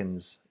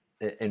 milliseconds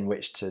in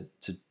which to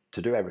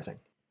do everything.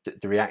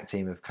 The React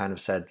team have kind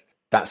of said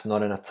that's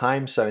not enough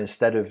time. So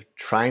instead of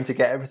trying to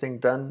get everything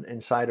done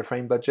inside a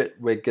frame budget,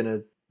 we're going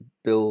to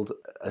build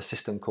a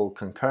system called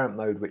concurrent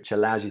mode, which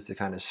allows you to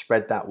kind of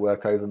spread that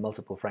work over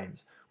multiple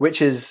frames,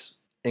 which is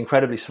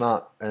incredibly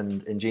smart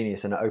and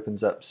ingenious, and it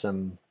opens up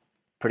some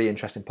pretty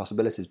interesting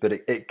possibilities. But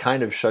it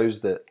kind of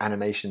shows that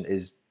animation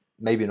is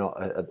maybe not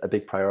a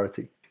big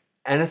priority.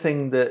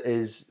 Anything that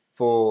is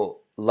for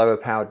lower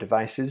powered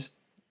devices,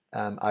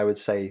 I would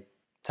say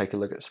take a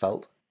look at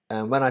Svelte.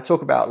 And when I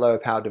talk about lower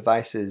powered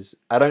devices,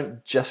 I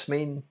don't just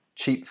mean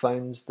cheap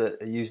phones that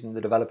are used in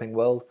the developing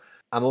world.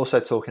 I'm also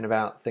talking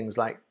about things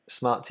like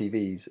smart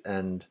TVs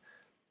and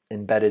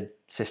embedded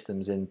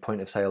systems in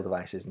point of sale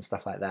devices and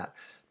stuff like that.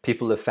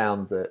 People have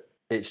found that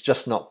it's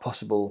just not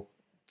possible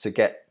to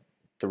get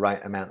the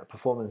right amount of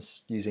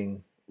performance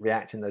using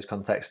React in those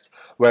contexts,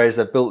 whereas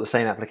they've built the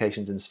same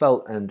applications in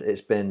Svelte and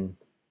it's been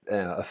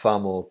a far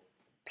more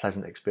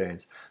pleasant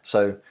experience.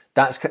 So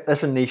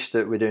that's a niche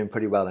that we're doing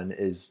pretty well in,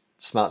 is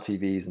smart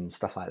TVs and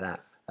stuff like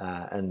that.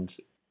 And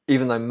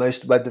even though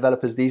most web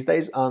developers these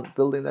days aren't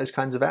building those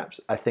kinds of apps,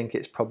 I think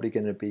it's probably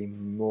going to be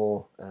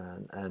more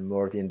and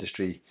more of the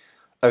industry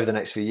over the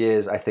next few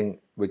years. I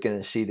think we're going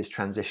to see this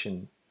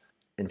transition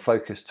in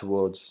focus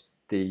towards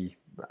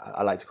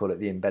I like to call it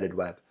the embedded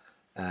web.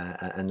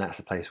 And that's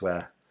a place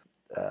where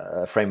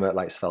a framework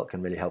like Svelte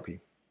can really help you.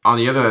 On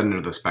the other end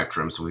of the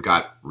spectrum, so we've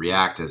got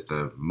React as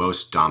the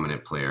most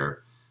dominant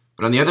player.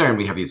 But on the other end,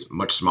 we have these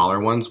much smaller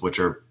ones, which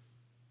are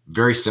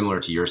very similar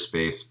to your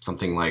space,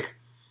 something like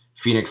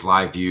Phoenix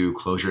Live View,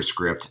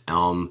 ClojureScript,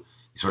 Elm,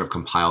 these sort of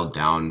compiled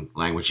down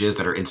languages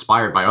that are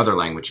inspired by other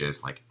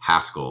languages like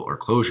Haskell or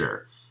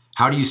Clojure.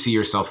 How do you see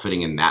yourself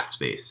fitting in that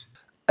space?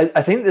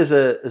 I think there's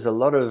a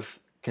lot of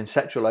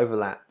conceptual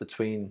overlap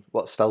between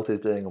what Svelte is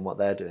doing and what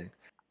they're doing.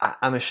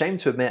 I'm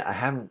ashamed to admit I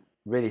haven't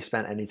really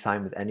spent any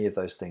time with any of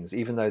those things,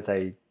 even though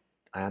I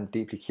am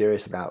deeply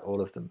curious about all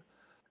of them.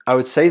 I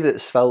would say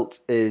that Svelte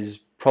is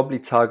probably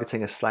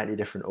targeting a slightly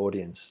different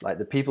audience, like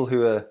the people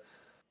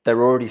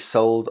they're already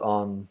sold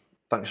on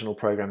functional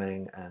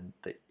programming, and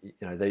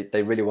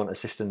they really want a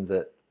system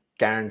that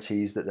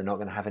guarantees that they're not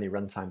going to have any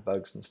runtime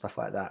bugs and stuff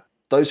like that.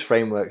 Those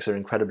frameworks are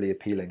incredibly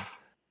appealing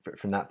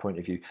from that point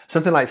of view.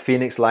 Something like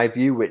Phoenix Live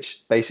View,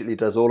 which basically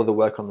does all of the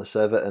work on the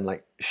server and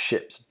like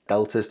ships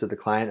deltas to the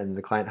client, and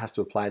the client has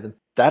to apply them.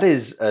 That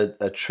is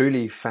a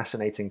truly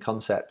fascinating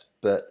concept,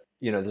 but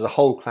there's a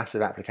whole class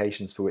of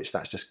applications for which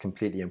that's just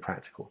completely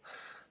impractical.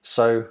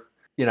 So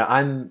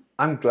I'm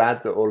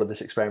glad that all of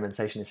this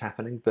experimentation is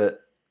happening,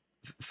 but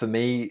for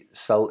me,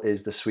 Svelte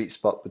is the sweet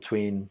spot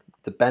between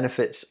the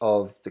benefits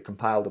of the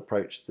compiled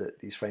approach that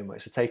these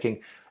frameworks are taking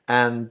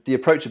and the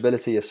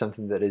approachability of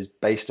something that is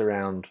based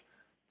around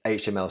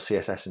HTML,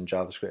 CSS, and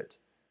JavaScript.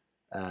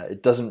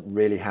 It doesn't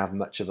really have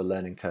much of a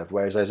learning curve,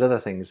 whereas those other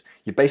things,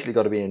 you've basically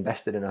got to be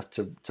invested enough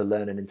to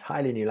learn an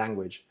entirely new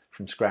language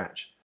from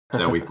scratch.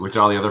 So we've looked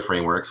at all the other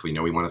frameworks. We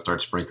know we want to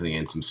start sprinkling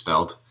in some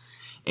Svelte.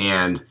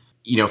 And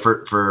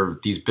for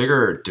these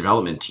bigger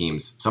development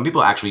teams, some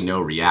people actually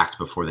know React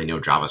before they know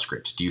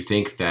JavaScript. Do you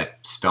think that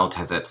Svelte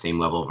has that same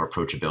level of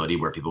approachability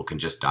where people can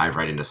just dive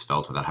right into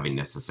Svelte without having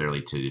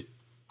necessarily to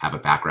have a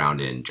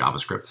background in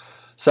JavaScript?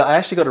 So I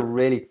actually got a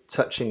really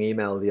touching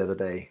email the other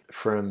day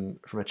from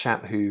a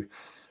chap who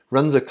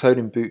runs a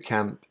coding boot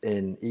camp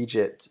in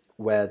Egypt,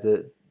 where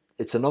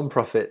it's a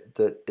non-profit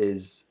that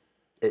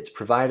it's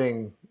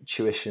providing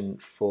tuition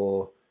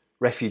for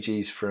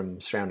refugees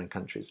from surrounding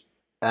countries.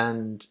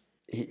 And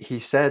he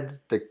said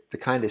the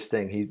kindest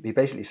thing. He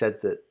basically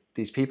said that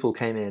these people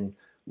came in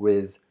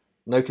with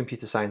no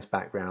computer science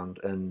background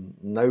and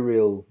no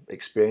real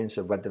experience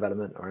of web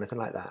development or anything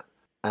like that.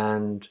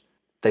 And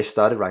they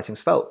started writing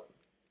Svelte.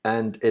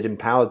 And it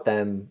empowered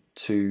them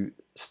to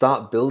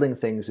start building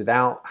things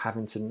without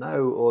having to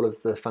know all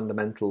of the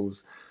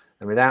fundamentals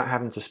and without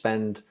having to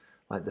spend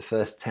like the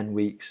first 10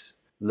 weeks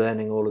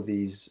learning all of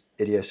these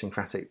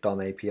idiosyncratic DOM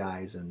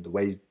APIs and the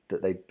ways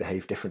that they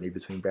behave differently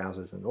between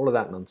browsers and all of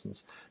that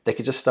nonsense. They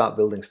could just start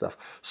building stuff.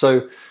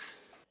 So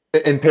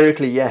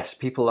empirically, yes,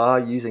 people are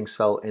using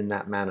Svelte in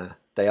that manner.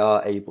 They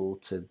are able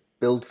to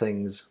build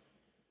things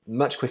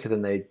much quicker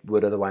than they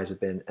would otherwise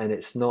have been. And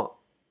it's not,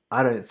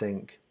 I don't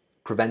think,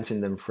 preventing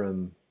them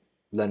from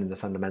learning the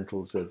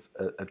fundamentals of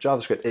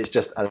JavaScript. It's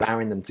just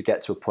allowing them to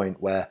get to a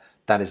point where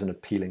that is an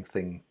appealing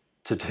thing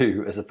to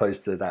do, as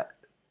opposed to that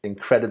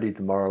incredibly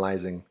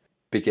demoralizing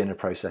beginner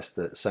process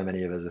that so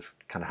many of us have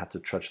kind of had to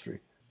trudge through.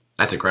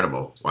 That's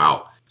incredible.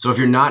 Wow. So if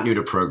you're not new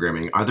to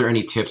programming, are there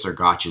any tips or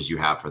gotchas you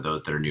have for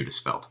those that are new to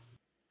Svelte?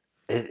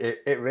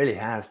 It really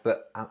has,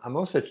 but I'm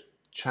also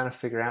trying to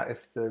figure out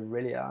if there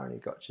really are any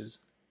gotchas.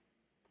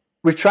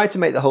 We've tried to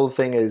make the whole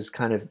thing as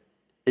kind of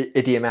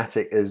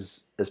idiomatic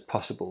as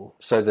possible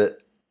so that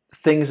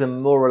things are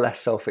more or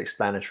less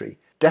self-explanatory.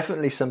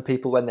 Definitely some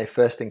people, when they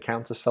first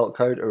encounter Svelte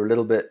code, are a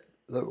little bit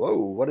like, whoa,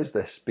 what is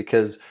this?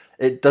 Because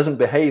it doesn't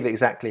behave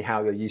exactly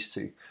how you're used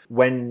to.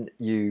 When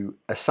you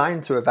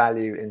assign to a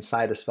value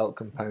inside a Svelte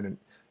component,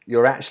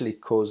 you're actually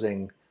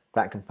causing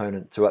that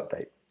component to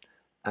update.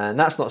 And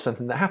that's not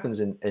something that happens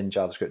in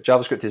JavaScript.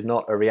 JavaScript is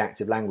not a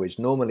reactive language.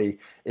 Normally,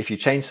 if you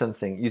change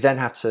something, you then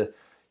have to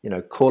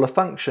call a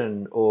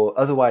function or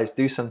otherwise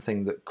do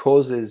something that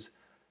causes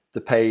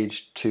the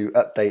page to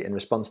update in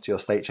response to your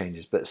state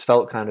changes. But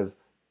Svelte kind of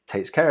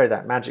takes care of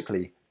that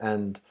magically.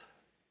 And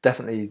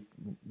definitely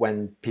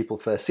when people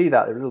first see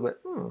that, they're a little bit,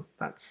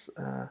 that's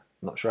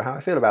not sure how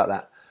I feel about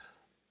that.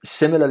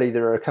 Similarly,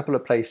 there are a couple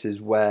of places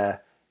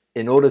where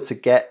in order to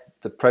get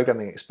the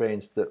programming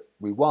experience that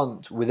we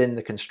want within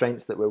the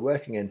constraints that we're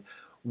working in,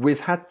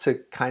 we've had to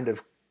kind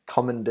of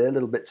commandeer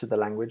little bits of the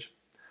language.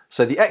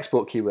 So the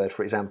export keyword,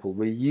 for example,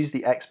 we use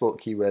the export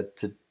keyword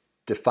to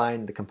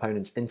define the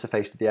component's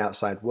interface to the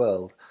outside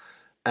world.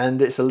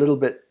 And it's a little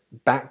bit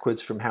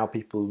backwards from how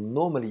people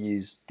normally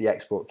use the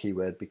export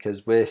keyword,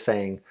 because we're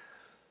saying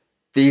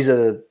these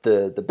are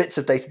the bits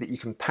of data that you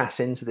can pass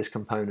into this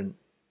component,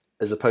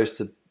 as opposed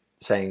to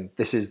saying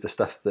this is the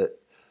stuff that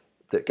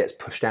gets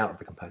pushed out of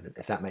the component,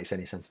 if that makes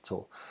any sense at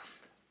all.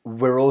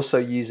 We're also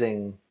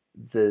using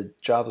the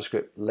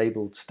JavaScript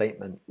labeled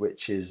statement,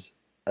 which is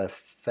a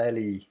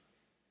fairly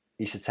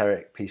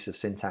esoteric piece of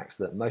syntax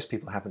that most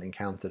people haven't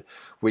encountered.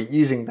 We're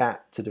using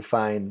that to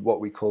define what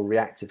we call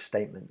reactive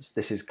statements.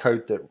 This is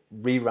code that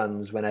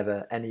reruns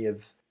whenever any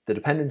of the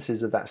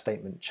dependencies of that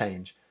statement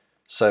change.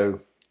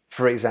 So,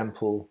 for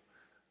example,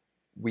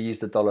 we use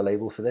the dollar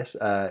label for this.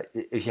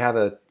 If you have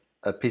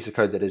a piece of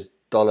code that is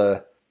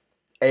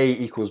 $A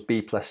equals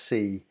B plus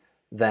C,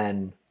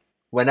 then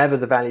whenever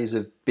the values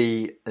of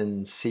B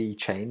and C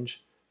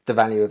change, the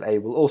value of A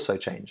will also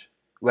change.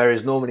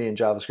 Whereas normally in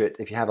JavaScript,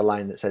 if you have a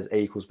line that says A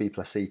equals B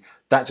plus C,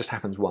 that just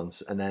happens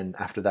once. And then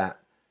after that,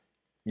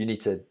 you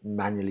need to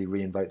manually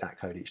re-invoke that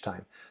code each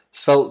time.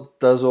 Svelte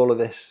does all of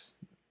this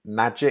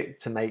magic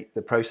to make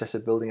the process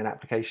of building an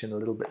application a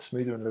little bit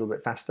smoother and a little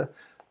bit faster.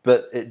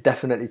 But it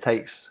definitely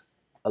takes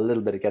a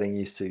little bit of getting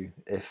used to,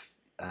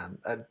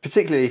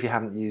 particularly if you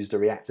haven't used a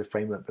reactive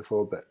framework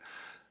before.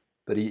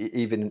 But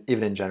even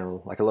in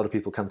general, like a lot of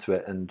people come to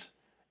it and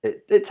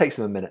it takes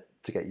them a minute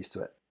to get used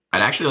to it.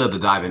 I'd actually love to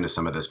dive into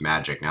some of this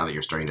magic now that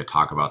you're starting to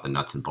talk about the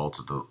nuts and bolts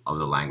of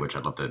the language.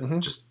 I'd love to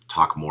just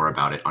talk more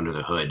about it under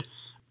the hood.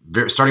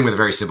 Starting with a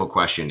very simple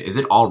question. Is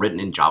it all written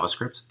in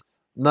JavaScript?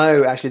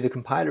 No, actually the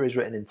compiler is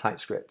written in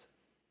TypeScript.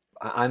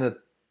 I'm a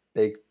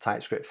big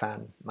TypeScript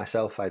fan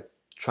myself. I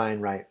try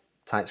and write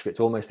TypeScript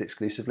almost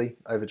exclusively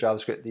over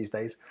JavaScript these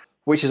days,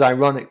 which is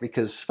ironic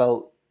because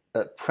Svelte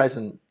at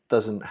present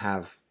doesn't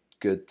have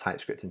good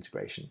TypeScript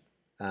integration.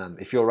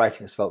 If you're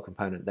writing a Svelte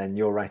component, then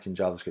you're writing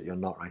JavaScript, you're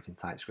not writing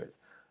TypeScript.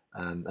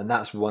 And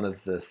that's one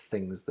of the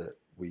things that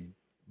we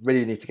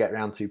really need to get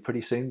around to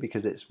pretty soon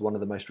because it's one of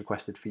the most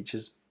requested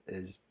features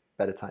is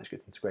better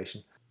TypeScript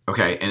integration.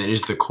 Okay, and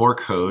is the core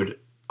code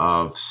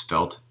of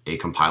Svelte a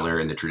compiler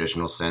in the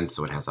traditional sense?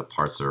 So it has a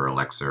parser, a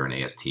lexer, an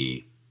AST,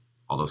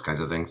 all those kinds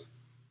of things?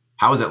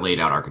 How is it laid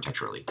out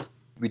architecturally?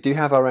 We do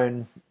have our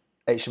own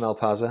HTML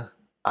parser.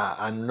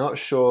 I'm not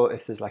sure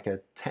if there's like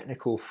a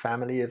technical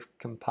family of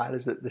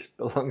compilers that this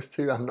belongs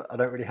to. I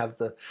don't really have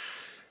the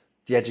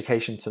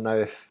education to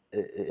know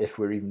if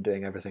we're even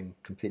doing everything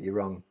completely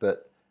wrong.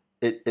 But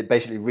it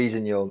basically reads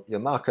in your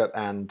markup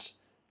and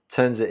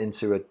turns it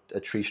into a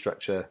tree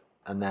structure,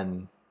 and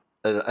then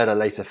at a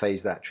later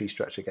phase that tree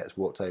structure gets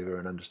walked over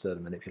and understood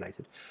and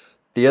manipulated.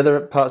 The other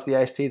parts of the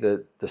AST,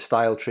 the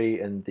style tree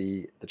and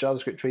the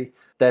JavaScript tree,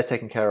 they're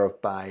taken care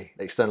of by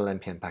external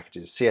NPM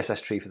packages,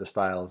 CSS tree for the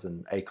styles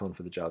and Acorn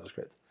for the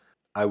JavaScript.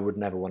 I would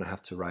never want to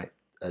have to write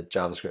a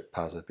JavaScript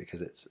parser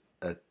because it's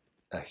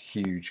a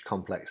huge,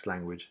 complex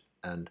language.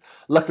 And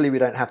luckily we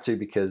don't have to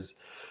because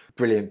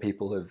brilliant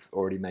people have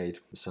already made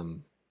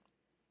some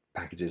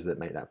packages that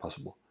make that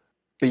possible.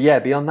 But yeah,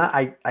 beyond that,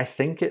 I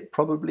think it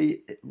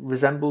probably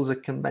resembles a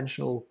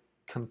conventional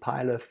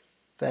compiler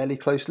fairly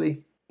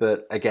closely.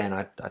 But again,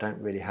 I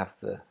don't really have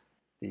the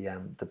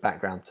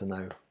background to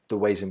know the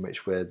ways in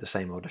which we're the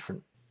same or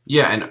different.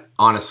 Yeah, and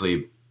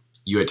honestly,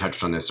 you had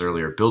touched on this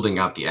earlier, building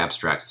out the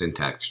abstract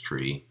syntax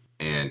tree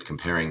and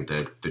comparing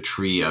the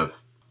tree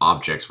of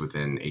objects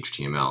within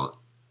HTML,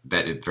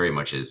 that it very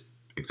much is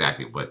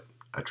exactly what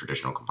a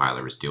traditional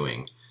compiler is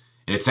doing.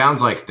 And it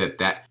sounds like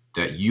that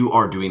you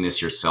are doing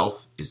this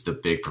yourself is the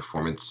big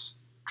performance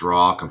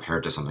draw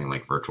compared to something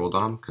like Virtual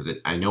DOM, because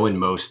I know in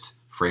most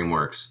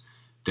frameworks,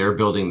 they're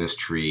building this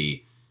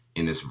tree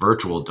in this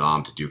virtual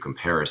DOM to do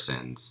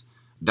comparisons.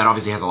 That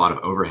obviously has a lot of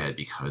overhead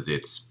because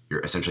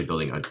you're essentially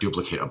building a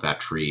duplicate of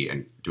that tree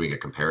and doing a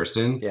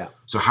comparison. Yeah.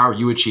 So how are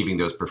you achieving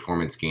those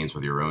performance gains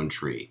with your own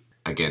tree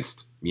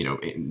against,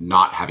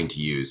 not having to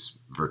use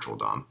virtual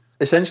DOM?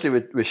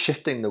 Essentially, we're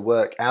shifting the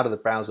work out of the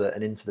browser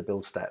and into the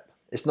build step.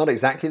 It's not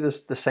exactly the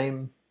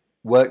same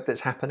work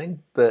that's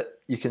happening,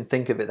 but you can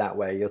think of it that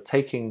way. You're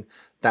taking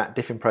that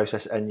diffing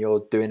process and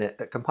you're doing it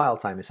at compile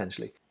time,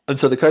 essentially. And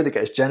so the code that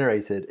gets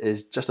generated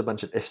is just a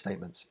bunch of if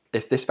statements.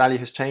 If this value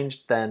has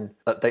changed, then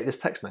update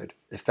this text node.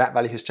 If that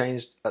value has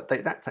changed,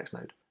 update that text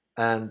node.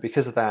 And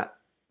because of that,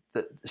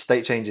 the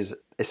state change is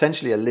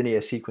essentially a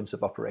linear sequence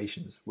of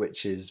operations,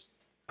 which is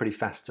pretty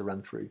fast to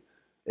run through.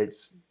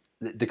 It's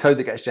the code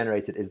that gets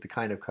generated is the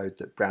kind of code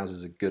that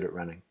browsers are good at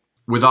running.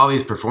 With all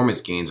these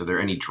performance gains, are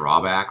there any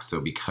drawbacks? So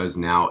because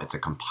now it's a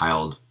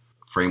compiled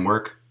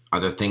framework, are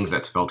there things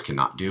that Svelte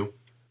cannot do?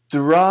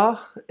 There are,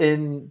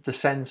 in the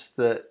sense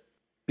that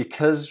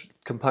because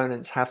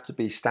components have to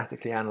be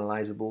statically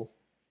analyzable,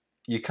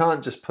 you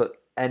can't just put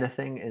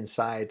anything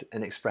inside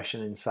an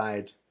expression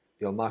inside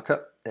your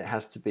markup. It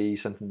has to be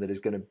something that is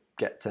going to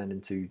get turned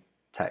into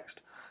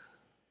text.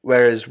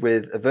 Whereas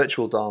with a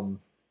virtual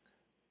DOM,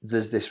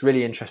 there's this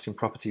really interesting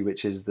property,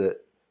 which is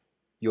that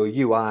your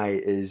UI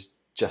is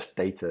just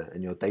data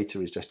and your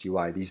data is just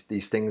UI.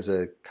 These things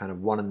are kind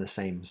of one and the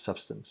same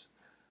substance.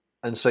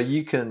 And so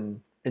you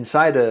can,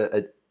 inside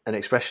an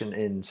expression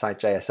inside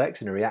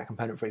JSX in a React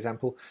component, for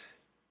example,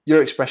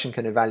 your expression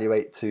can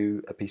evaluate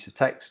to a piece of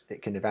text,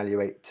 it can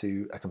evaluate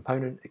to a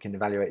component, it can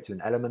evaluate to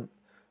an element,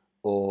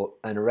 or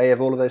an array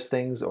of all of those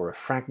things, or a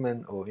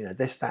fragment, or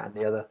this, that, and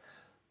the other.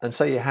 And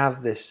so you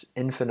have this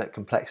infinite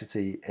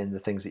complexity in the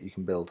things that you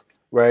can build.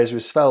 Whereas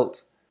with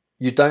Svelte,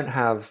 you don't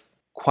have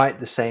quite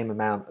the same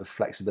amount of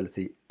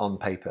flexibility on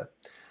paper.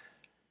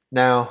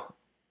 Now,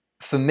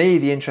 for me,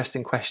 the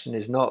interesting question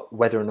is not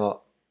whether or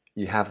not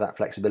you have that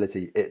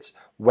flexibility, it's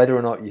whether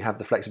or not you have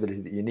the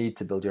flexibility that you need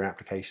to build your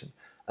application.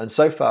 And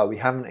so far, we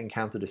haven't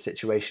encountered a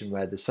situation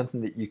where there's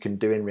something that you can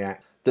do in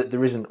React that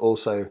there isn't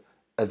also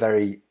a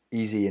very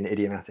easy and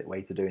idiomatic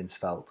way to do in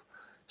Svelte.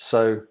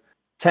 So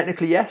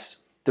technically, yes,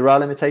 there are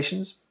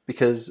limitations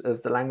because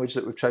of the language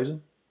that we've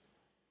chosen,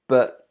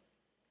 but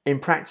in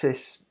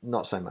practice,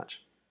 not so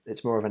much.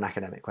 It's more of an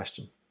academic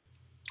question.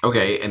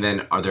 Okay, and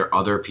then are there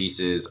other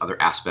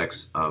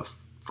aspects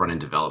of front-end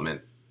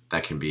development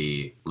that can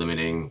be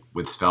limiting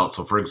with Svelte?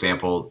 So for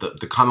example,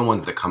 the common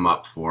ones that come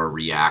up for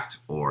React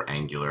or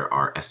Angular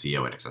are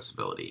SEO and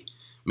accessibility.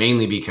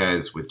 Mainly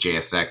because with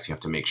JSX, you have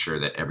to make sure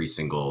that every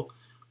single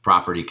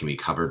property can be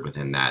covered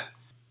within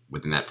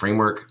that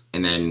framework.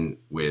 And then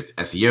with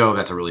SEO,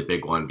 that's a really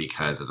big one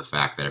because of the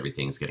fact that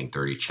everything's getting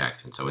 30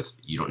 checked. And so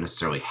you don't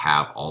necessarily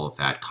have all of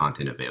that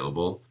content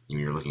available when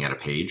you're looking at a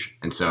page.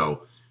 And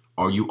so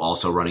Are you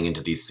also running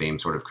into these same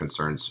sort of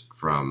concerns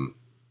from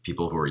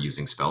people who are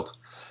using Svelte?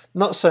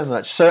 Not so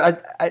much. So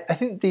I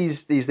think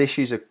these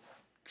issues are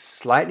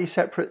slightly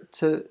separate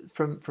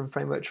from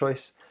framework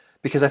choice,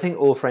 because I think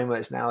all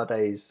frameworks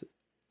nowadays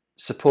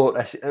support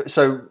SEO.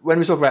 So when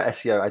we talk about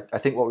SEO, I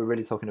think what we're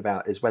really talking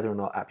about is whether or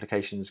not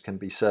applications can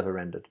be server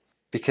rendered.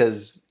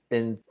 Because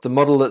in the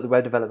model that the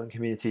web development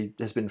community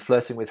has been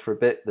flirting with for a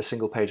bit, the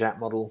single page app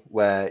model,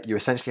 where you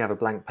essentially have a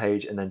blank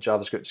page and then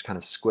JavaScript just kind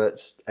of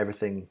squirts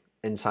everything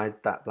inside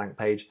that blank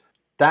page,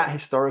 that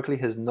historically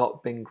has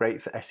not been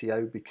great for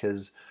SEO,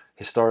 because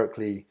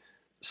historically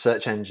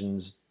search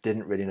engines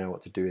didn't really know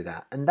what to do with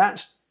that. And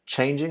that's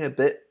changing a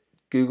bit.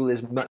 Google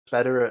is much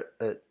better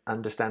at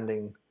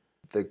understanding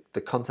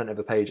the content of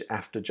a page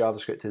after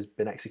JavaScript has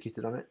been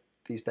executed on it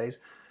these days.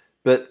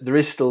 But there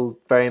is still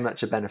very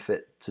much a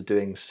benefit to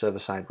doing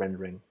server-side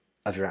rendering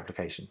of your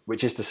application,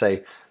 which is to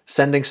say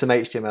sending some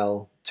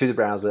HTML to the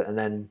browser and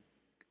then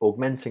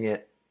augmenting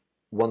it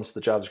once the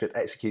JavaScript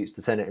executes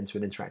to turn it into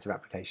an interactive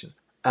application.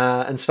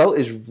 And Svelte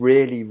is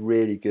really,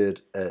 really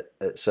good at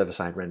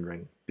server-side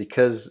rendering,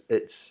 because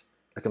it's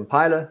a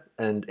compiler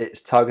and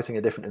it's targeting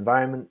a different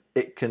environment.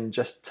 It can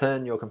just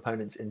turn your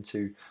components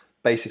into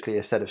basically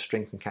a set of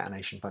string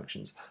concatenation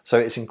functions. So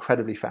it's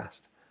incredibly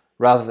fast,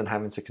 rather than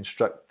having to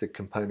construct the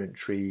component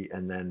tree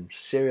and then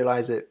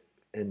serialize it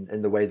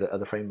in the way that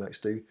other frameworks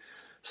do.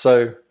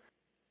 So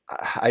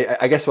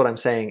I guess what I'm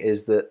saying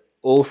is that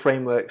all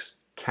frameworks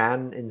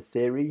can, in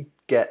theory,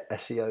 get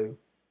SEO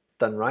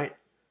done right,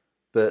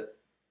 but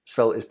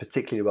Svelte is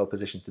particularly well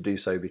positioned to do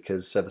so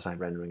because server-side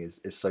rendering is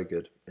so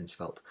good in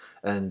Svelte.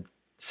 And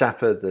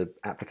Sapper, the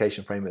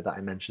application framework that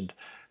I mentioned,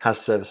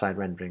 has server-side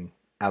rendering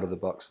out of the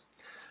box.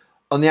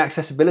 On the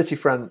accessibility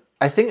front,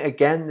 I think,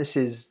 again, this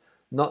is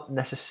not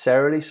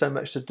necessarily so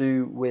much to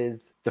do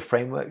with the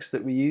frameworks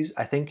that we use.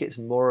 I think it's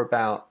more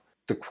about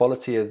the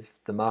quality of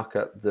the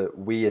markup that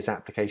we as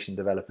application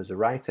developers are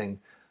writing,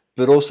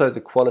 but also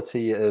the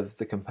quality of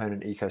the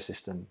component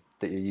ecosystem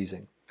that you're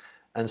using.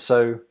 And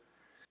so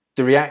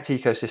the React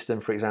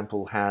ecosystem, for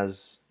example,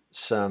 has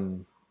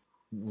some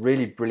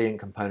really brilliant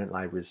component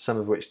libraries, some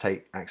of which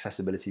take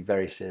accessibility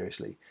very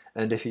seriously.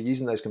 And if you're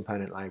using those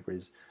component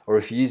libraries, or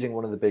if you're using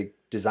one of the big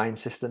design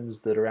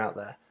systems that are out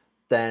there,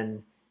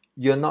 then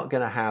you're not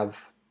going to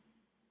have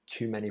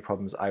too many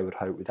problems, I would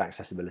hope, with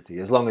accessibility,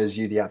 as long as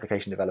you, the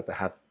application developer,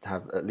 have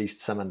at least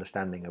some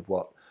understanding of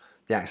what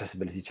the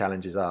accessibility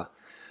challenges are.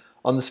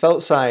 On the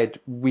Svelte side,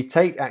 we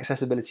take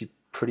accessibility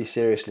pretty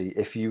seriously.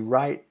 If you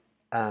write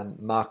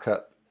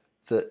markup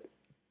that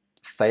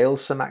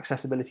fails some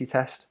accessibility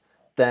test,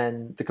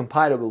 then the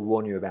compiler will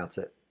warn you about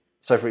it.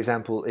 So for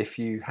example, if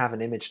you have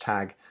an image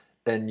tag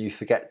and you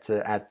forget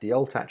to add the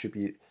alt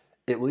attribute,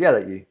 it will yell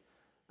at you.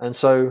 And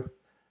so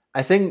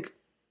I think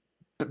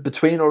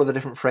between all of the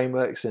different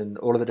frameworks and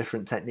all of the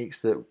different techniques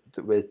that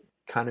we're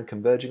kind of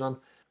converging on,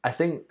 I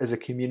think as a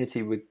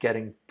community we're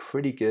getting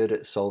pretty good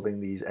at solving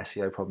these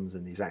SEO problems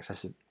and these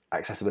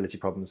accessibility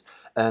problems.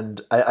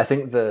 And I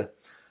think the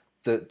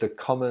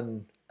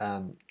common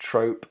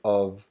trope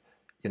of,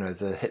 the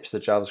hipster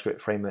JavaScript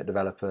framework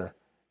developer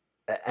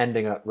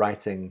ending up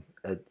writing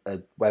a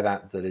web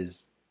app that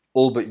is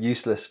all but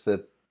useless for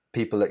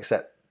people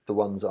except the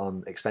ones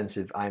on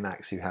expensive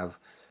iMacs who have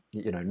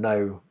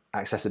no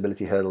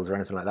accessibility hurdles or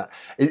anything like that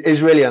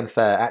is really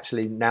unfair.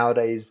 Actually,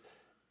 nowadays,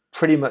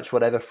 pretty much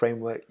whatever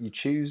framework you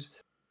choose,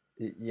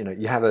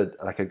 you have a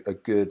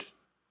good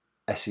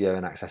SEO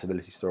and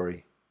accessibility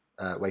story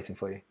waiting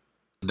for you.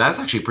 That's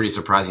actually pretty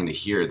surprising to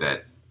hear,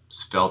 that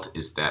Svelte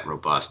is that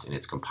robust in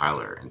its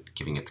compiler and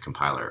giving its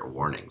compiler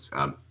warnings.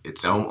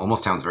 It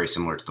almost sounds very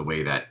similar to the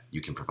way that you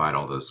can provide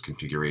all those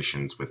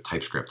configurations with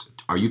TypeScript.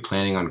 Are you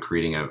planning on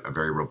creating a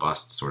very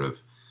robust sort of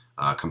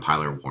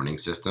compiler warning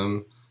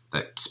system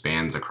that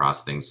spans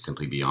across things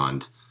simply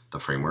beyond the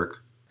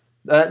framework?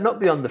 Not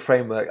beyond the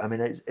framework. I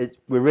mean,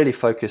 we're really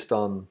focused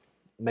on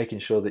making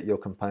sure that your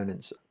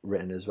components are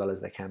written as well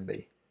as they can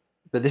be.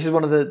 But this is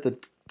one of the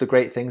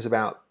great things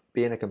about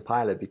being a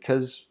compiler,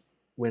 because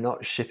we're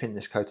not shipping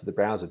this code to the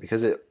browser,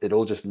 because it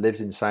all just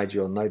lives inside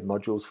your node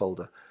modules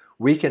folder.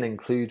 We can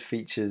include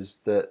features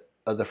that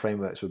other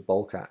frameworks would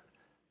balk at.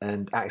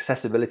 And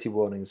accessibility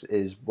warnings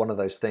is one of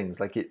those things.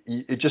 Like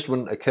it just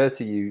wouldn't occur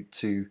to you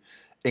to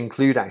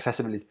include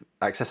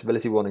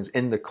accessibility warnings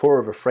in the core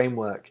of a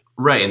framework.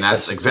 Right, and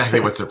that's exactly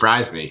what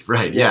surprised me.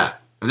 Right, yeah.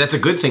 And that's a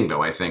good thing,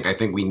 though, I think. I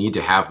think we need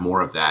to have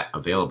more of that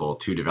available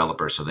to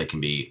developers so they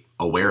can be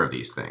aware of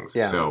these things.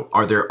 Yeah. So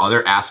are there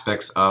other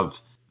aspects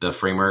of the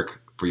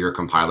framework for your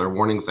compiler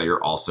warnings that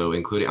you're also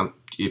including?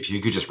 If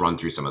you could just run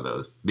through some of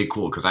those, it'd be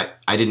cool, because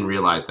I didn't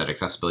realize that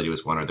accessibility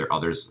was one. Are there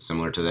others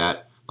similar to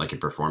that, like in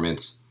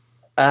performance?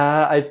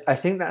 I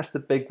think that's the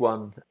big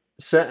one.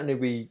 Certainly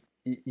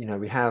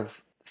we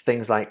have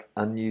things like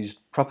unused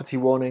property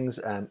warnings,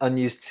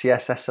 unused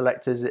CSS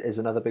selectors is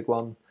another big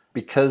one.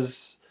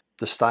 Because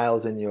the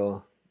styles in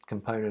your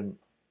component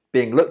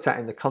being looked at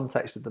in the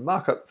context of the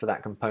markup for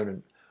that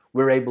component,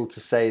 we're able to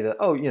say that,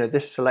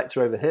 this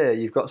selector over here,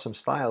 you've got some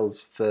styles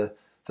for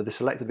the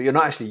selector, but you're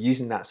not actually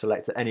using that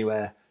selector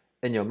anywhere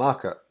in your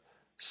markup.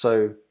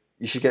 So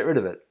you should get rid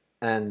of it.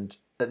 And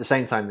at the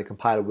same time, the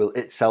compiler will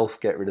itself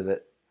get rid of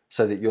it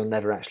so that you're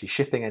never actually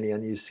shipping any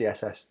unused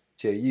CSS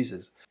to your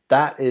users.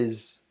 That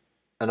is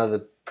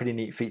another pretty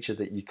neat feature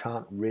that you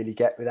can't really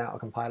get without a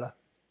compiler.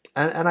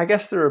 And I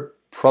guess there are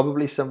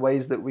probably some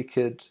ways that we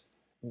could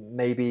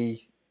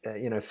maybe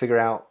figure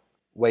out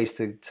ways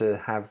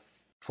to have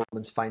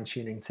performance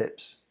fine-tuning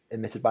tips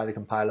emitted by the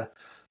compiler,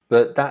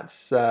 but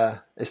that's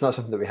it's not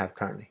something that we have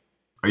currently.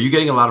 Are you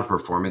getting a lot of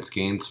performance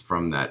gains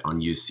from that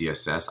unused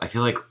CSS? I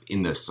feel like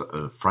in this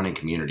front-end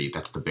community,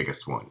 that's the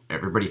biggest one.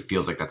 Everybody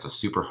feels like that's a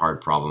super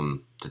hard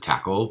problem to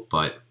tackle,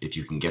 but if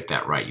you can get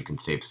that right, you can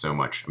save so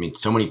much. I mean,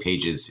 so many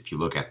pages, if you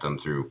look at them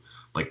through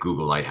like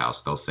Google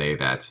Lighthouse, they'll say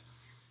that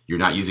you're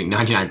not using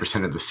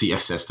 99% of the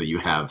CSS that you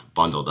have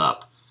bundled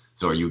up.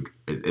 So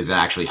is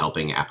that actually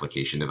helping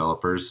application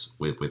developers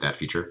with that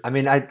feature? I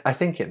mean, I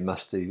think it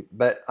must do,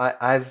 but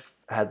I've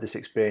had this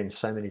experience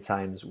so many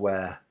times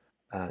where,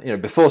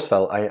 before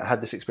Svelte, I had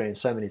this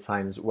experience so many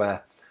times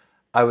where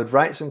I would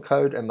write some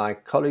code and my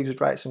colleagues would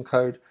write some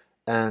code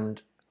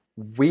and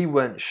we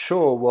weren't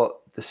sure what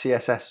the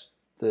CSS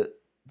that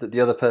the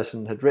other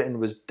person had written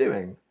was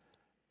doing.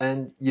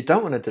 And you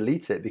don't want to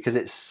delete it because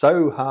it's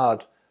so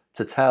hard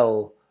to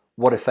tell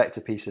what effect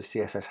a piece of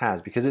CSS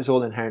has because it's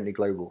all inherently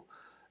global.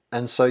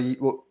 And so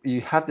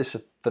you have this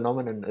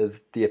phenomenon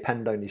of the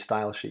append-only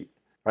style sheet,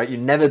 right? You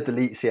never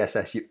delete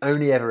CSS. You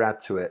only ever add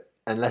to it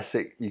unless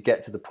you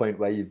get to the point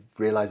where you've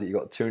realized that you've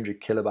got 200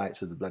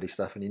 kilobytes of the bloody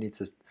stuff and you need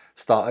to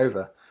start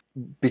over.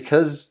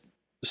 Because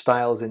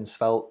styles in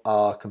Svelte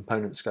are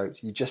component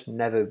scoped, you just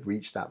never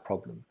reach that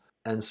problem.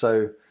 And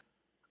so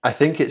I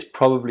think it's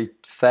probably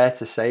fair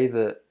to say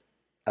that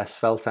a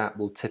Svelte app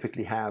will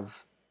typically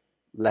have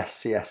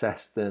less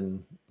CSS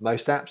than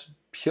most apps,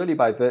 purely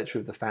by virtue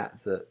of the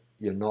fact that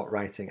you're not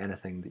writing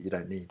anything that you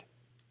don't need.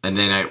 And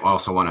then I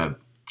also want to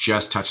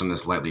just touch on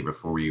this lightly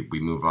before we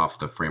move off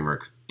the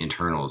framework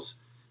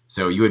internals.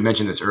 So you had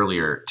mentioned this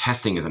earlier.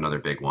 Testing is another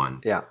big one.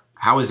 Yeah.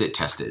 How is it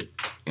tested?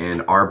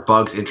 And are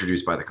bugs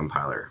introduced by the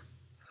compiler?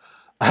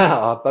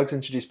 Are bugs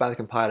introduced by the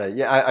compiler?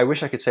 Yeah, I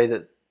wish I could say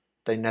that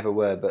they never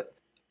were, but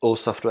all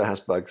software has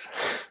bugs.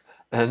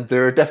 And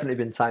there have definitely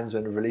been times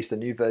when we've released a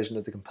new version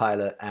of the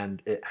compiler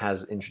and it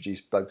has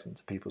introduced bugs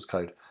into people's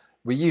code.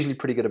 We're usually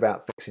pretty good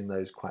about fixing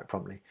those quite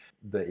promptly.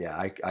 But yeah,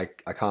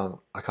 I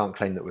can't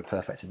claim that we're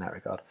perfect in that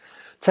regard.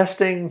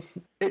 Testing,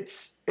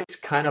 it's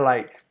kind of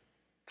like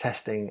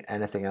testing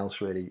anything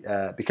else really.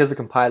 Because the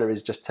compiler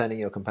is just turning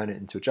your component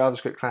into a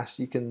JavaScript class,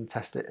 you can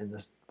test it in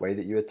the way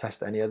that you would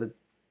test any other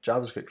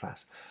JavaScript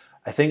class.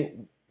 I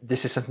think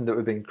this is something that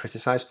we've been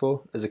criticized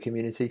for as a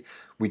community.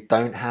 We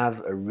don't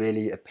have a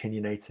really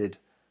opinionated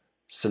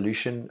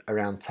solution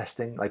around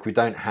testing. Like we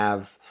don't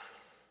have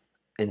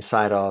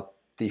inside our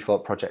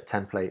default project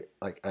template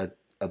like a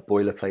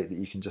boilerplate that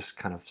you can just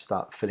kind of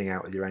start filling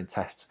out with your own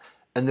tests.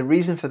 And the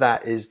reason for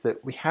that is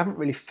that we haven't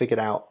really figured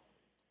out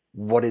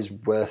what is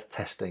worth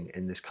testing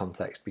in this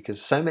context,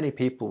 because so many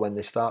people, when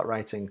they start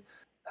writing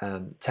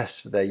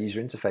tests for their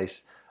user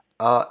interface,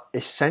 are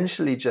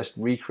essentially just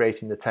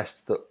recreating the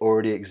tests that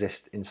already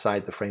exist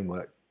inside the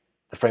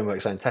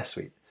framework's own test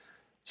suite.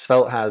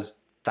 Svelte has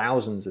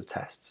thousands of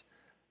tests,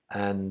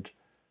 and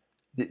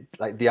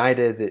the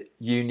idea that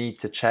you need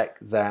to check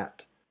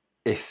that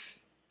if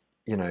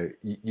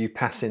you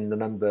pass in the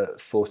number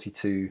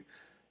 42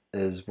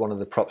 as one of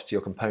the props to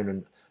your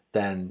component,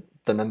 then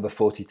the number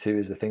 42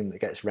 is the thing that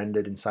gets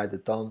rendered inside the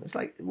DOM. It's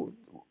like,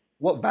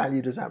 what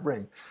value does that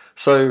bring?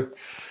 So,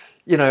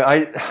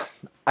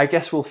 I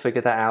guess we'll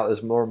figure that out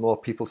as more and more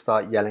people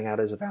start yelling at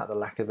us about the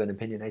lack of an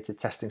opinionated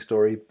testing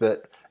story.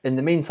 But in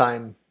the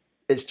meantime,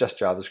 it's just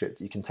JavaScript.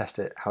 You can test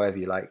it however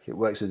you like. It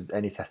works with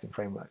any testing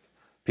framework.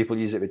 People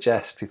use it with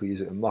Jest. People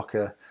use it with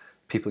Mocha.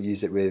 People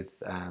use it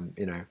with,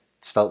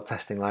 Svelte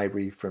testing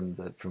library from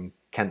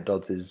Kent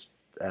Dodds'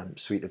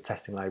 suite of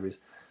testing libraries.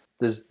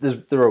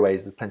 There are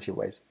ways. There's plenty of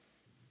ways.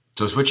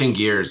 So switching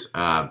gears,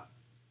 I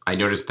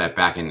noticed that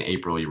back in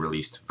April you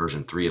released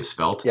version 3 of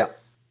Svelte. Yeah.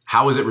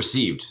 How was it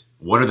received?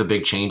 What are the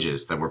big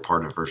changes that were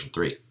part of version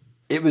 3?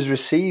 It was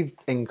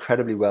received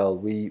incredibly well.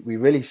 We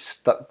really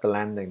stuck the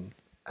landing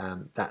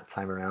that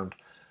time around.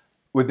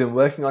 We've been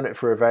working on it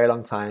for a very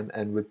long time,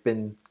 and we've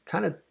been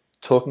kind of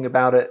talking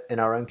about it in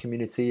our own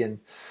community and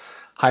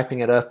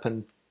hyping it up,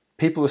 and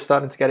people were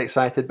starting to get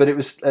excited. But it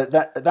was at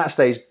that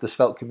stage the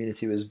Svelte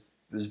community was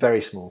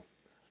very small.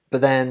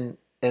 But then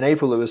in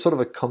April, it was sort of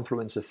a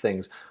confluence of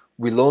things.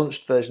 We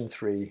launched version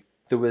 3.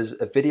 There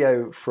was a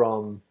video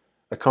from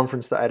a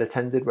conference that I'd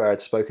attended where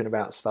I'd spoken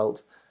about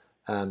Svelte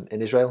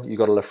in Israel. You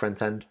Gotta Love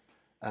Front End,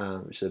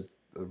 which is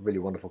a really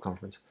wonderful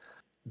conference.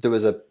 There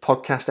was a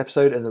podcast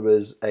episode and there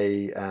was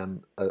a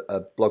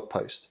blog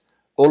post.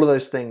 All of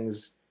those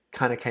things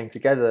kind of came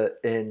together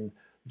in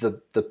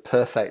the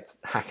perfect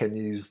Hacker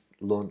News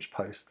launch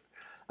post.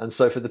 And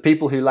so for the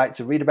people who like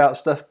to read about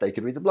stuff, they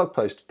could read the blog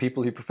post.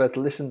 People who prefer to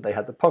listen, they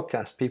had the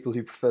podcast. People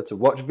who prefer to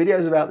watch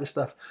videos about this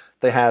stuff,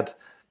 they had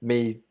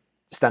me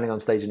standing on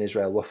stage in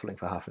Israel waffling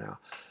for half an hour.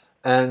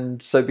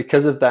 And so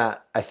because of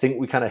that, I think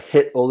we kind of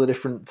hit all the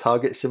different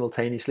targets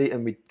simultaneously,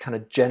 and we kind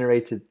of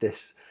generated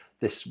this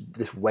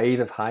wave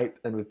of hype,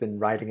 and we've been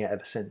riding it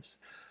ever since.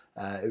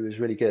 It was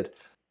really good.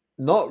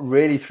 Not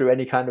really through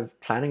any kind of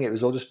planning. It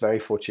was all just very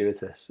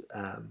fortuitous.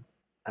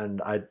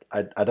 And I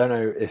don't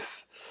know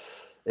if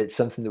it's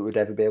something that we'd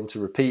ever be able to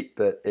repeat,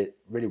 but it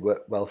really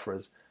worked well for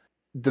us.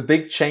 The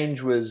big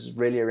change was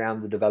really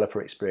around the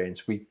developer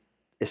experience. We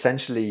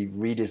essentially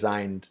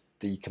redesigned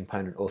the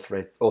component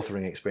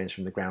authoring experience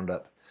from the ground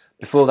up.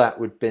 Before that,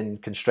 we'd been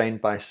constrained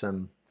by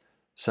some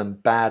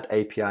bad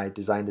API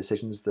design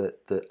decisions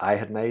that I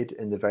had made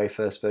in the very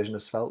first version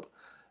of Svelte.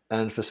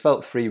 And for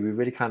Svelte 3, we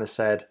really kind of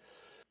said,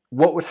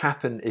 what would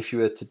happen if you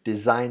were to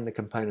design the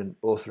component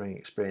authoring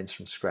experience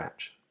from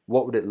scratch?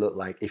 What would it look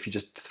like if you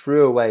just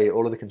threw away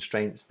all of the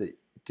constraints that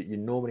you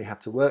normally have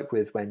to work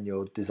with when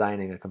you're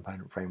designing a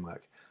component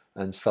framework?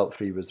 And Svelte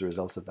 3 was the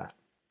result of that.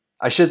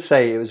 I should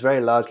say it was very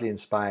largely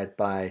inspired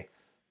by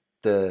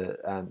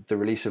the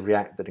release of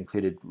React that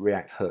included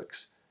React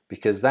hooks,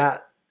 because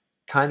that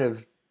kind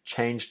of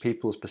changed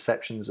people's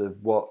perceptions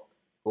of what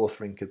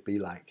authoring could be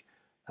like.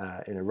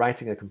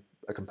 Writing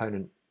a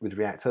component with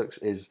React hooks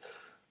is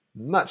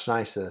much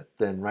nicer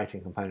than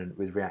writing a component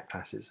with React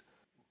classes.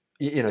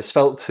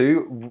 Svelte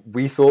 2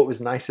 we thought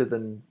was nicer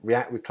than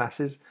React with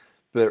classes,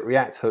 but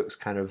React hooks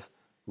kind of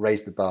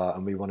raised the bar,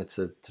 and we wanted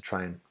to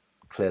try and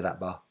clear that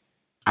bar.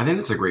 I think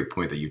that's a great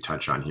point that you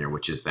touch on here,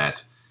 which is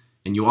that,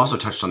 and you also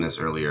touched on this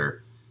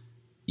earlier,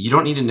 you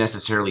don't need to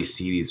necessarily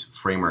see these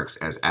frameworks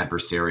as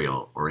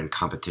adversarial or in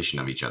competition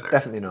of each other.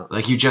 Definitely not.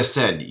 Like you just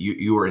said,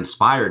 you were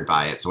inspired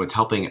by it, so it's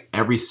helping.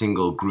 Every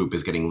single group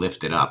is getting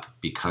lifted up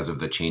because of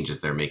the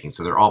changes they're making.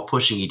 So they're all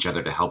pushing each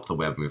other to help the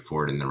web move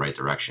forward in the right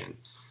direction.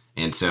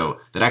 And so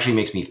that actually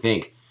makes me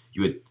think,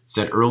 you had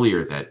said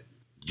earlier that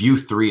Vue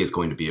 3 is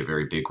going to be a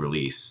very big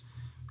release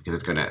because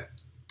it's going to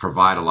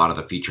provide a lot of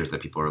the features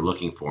that people are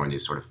looking for in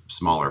these sort of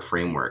smaller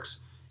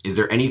frameworks. Is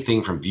there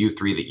anything from Vue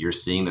 3 that you're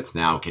seeing that's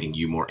now getting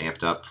you more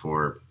amped up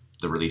for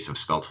the release of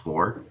Svelte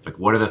 4? Like,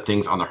 what are the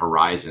things on the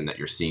horizon that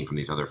you're seeing from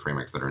these other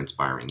frameworks that are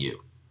inspiring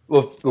you?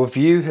 Well,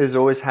 Vue has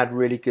always had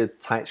really good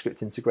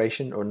TypeScript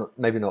integration, or not,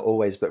 maybe not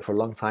always, but for a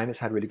long time it's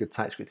had really good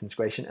TypeScript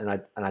integration, and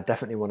I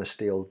definitely want to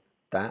steal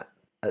that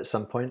at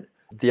some point.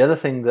 The other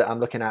thing that I'm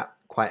looking at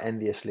quite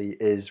enviously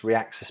is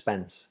React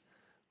Suspense,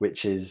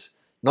 which is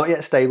not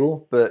yet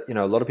stable, but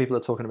a lot of people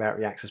are talking about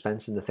React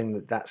Suspense and the thing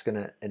that that's going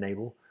to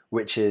enable,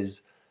 which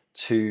is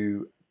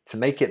to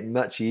make it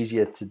much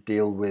easier to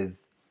deal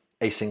with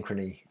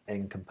asynchrony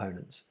in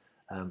components.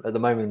 At the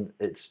moment,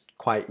 it's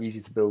quite easy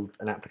to build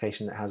an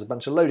application that has a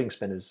bunch of loading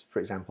spinners, for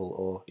example,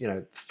 or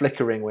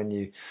flickering when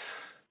you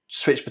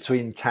switch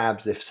between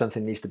tabs if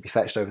something needs to be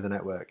fetched over the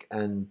network.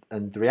 And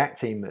the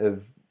React team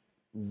have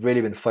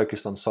really been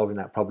focused on solving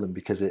that problem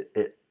because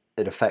it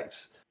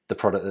affects the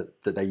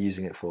product that they're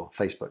using it for,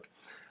 Facebook.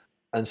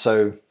 And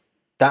so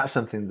that's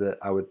something that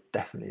I would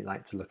definitely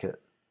like to look at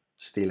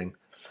stealing.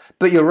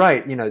 But you're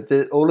right,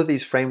 all of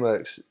these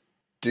frameworks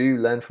do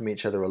learn from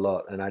each other a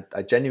lot, and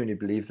I genuinely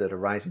believe that a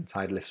rising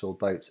tide lifts all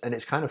boats. And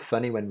it's kind of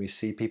funny when we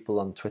see people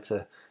on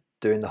Twitter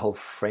doing the whole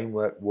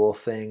framework war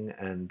thing,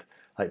 and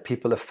like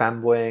people are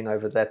fanboying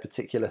over their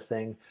particular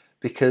thing,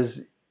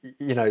 because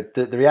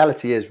the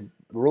reality is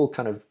we're all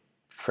kind of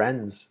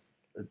friends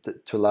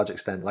to a large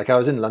extent. Like I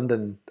was in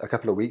London a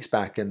couple of weeks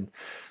back, and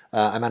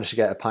I managed to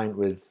get a pint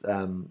with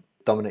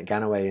Dominic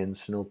Ganaway and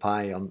Sunil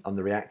Pai on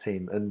the React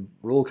team, and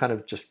we're all kind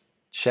of just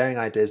sharing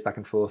ideas back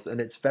and forth, and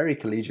it's very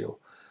collegial.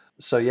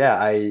 So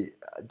yeah,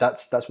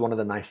 that's one of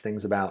the nice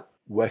things about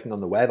working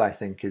on the web, I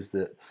think, is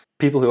that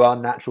people who are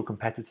natural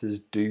competitors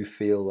do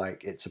feel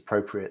like it's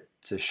appropriate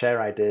to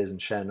share ideas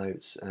and share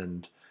notes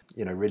and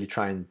really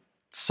try and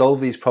solve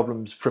these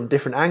problems from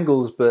different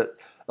angles, but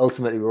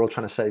ultimately we're all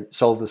trying to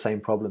solve the same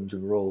problems,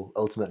 and we're all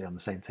ultimately on the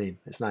same team.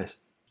 It's nice.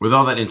 With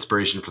all that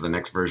inspiration for the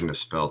next version of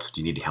Svelte,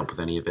 do you need help with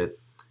any of it?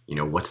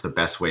 What's the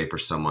best way for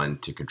someone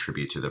to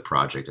contribute to the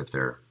project if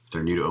they're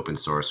new to open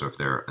source, or if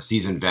they're a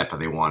seasoned vet but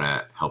they want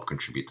to help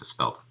contribute to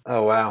Svelte?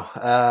 Oh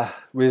wow!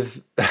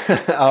 With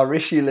our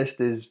issue list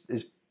is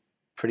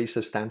pretty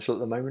substantial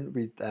at the moment.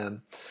 We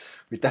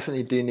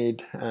definitely do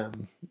need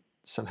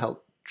some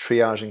help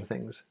triaging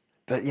things.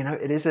 But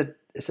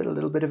it's a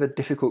little bit of a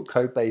difficult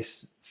code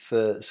base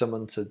for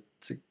someone to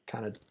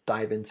kind of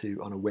dive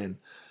into on a whim.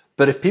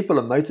 But if people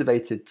are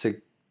motivated to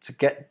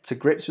get to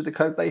grips with the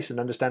code base and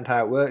understand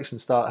how it works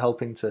and start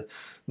helping to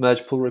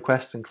merge pull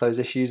requests and close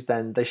issues,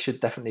 then they should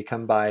definitely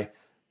come by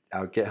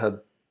our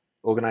GitHub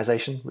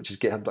organization, which is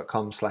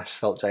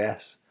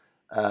github.com/SvelteJS.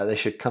 They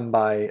should come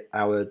by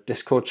our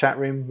Discord chat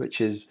room,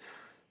 which is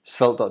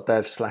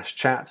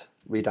svelte.dev/chat,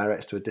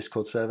 redirects to a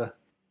Discord server.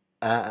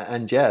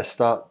 And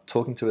start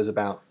talking to us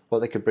about what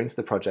they could bring to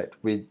the project.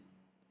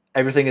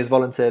 Everything is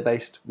volunteer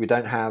based. We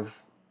don't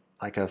have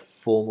like a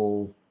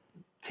formal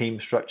team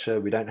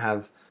structure. We don't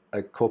have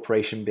a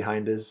corporation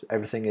behind us.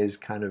 Everything is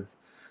kind of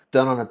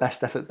done on a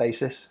best effort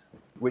basis,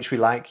 which we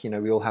like.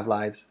 We all have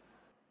lives,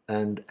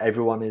 and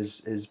everyone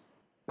is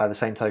by the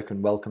same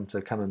token welcome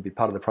to come and be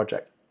part of the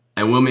project.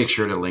 And we'll make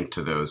sure to link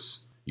to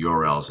those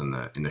URLs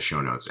in the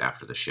show notes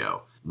after the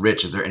show.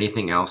 Rich, is there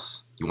anything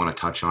else you want to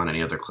touch on?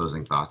 Any other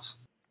closing thoughts?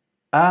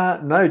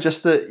 No,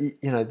 just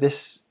that,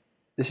 this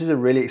is a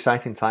really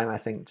exciting time, I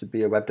think, to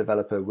be a web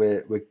developer.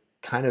 We're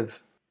kind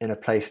of in a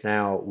place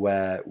now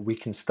where we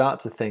can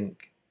start to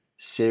think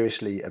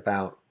seriously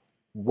about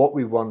what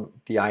we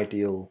want the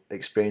ideal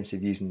experience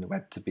of using the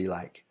web to be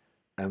like.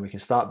 And we can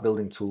start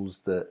building tools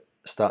that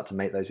start to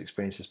make those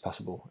experiences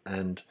possible.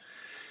 And,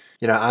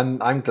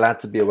 I'm glad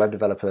to be a web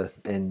developer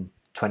in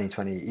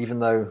 2020, even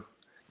though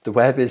the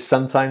web is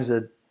sometimes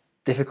a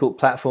difficult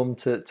platform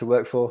to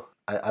work for.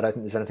 I don't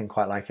think there's anything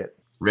quite like it.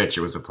 Rich,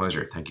 it was a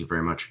pleasure. Thank you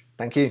very much.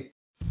 Thank you.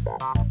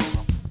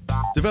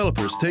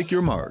 Developers, take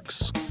your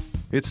marks.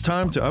 It's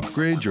time to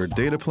upgrade your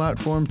data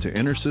platform to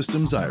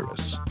InterSystems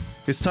Iris.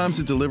 It's time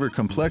to deliver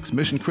complex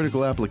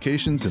mission-critical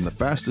applications in the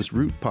fastest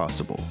route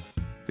possible.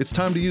 It's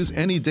time to use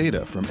any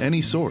data from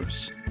any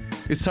source.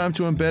 It's time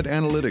to embed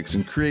analytics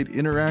and create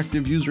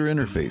interactive user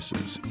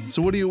interfaces.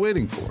 So what are you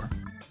waiting for?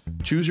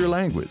 Choose your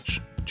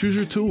language, choose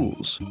your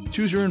tools,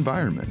 choose your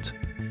environment.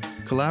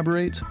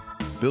 Collaborate,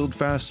 build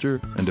faster,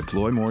 and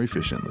deploy more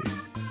efficiently.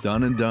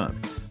 Done and done.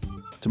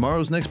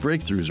 Tomorrow's next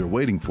breakthroughs are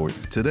waiting for you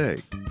today.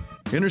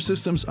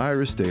 InterSystems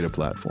Iris Data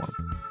Platform,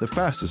 the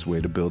fastest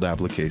way to build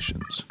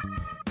applications.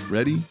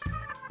 Ready,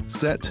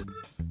 set,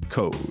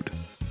 code.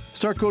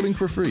 Start coding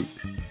for free.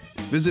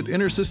 Visit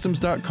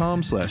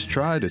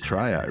intersystems.com/try to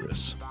try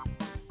Iris.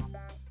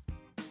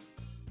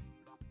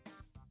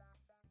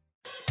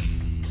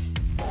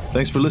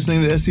 Thanks for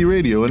listening to SE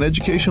Radio, an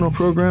educational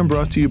program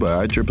brought to you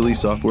by IEEE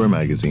Software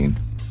Magazine.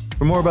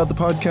 For more about the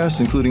podcast,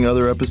 including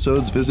other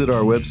episodes, visit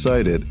our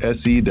website at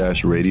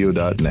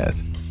se-radio.net.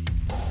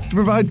 To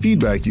provide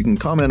feedback, you can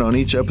comment on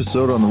each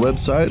episode on the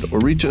website or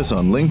reach us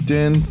on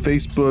LinkedIn,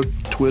 Facebook,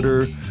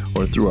 Twitter,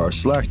 or through our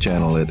Slack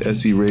channel at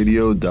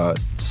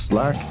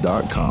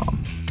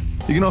seradio.slack.com.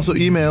 You can also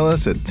email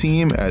us at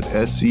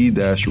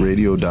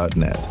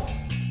team@se-radio.net.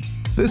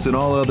 This and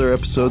all other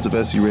episodes of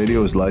SE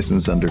Radio is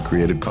licensed under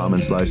Creative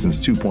Commons License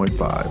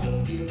 2.5.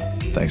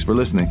 Thanks for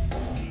listening.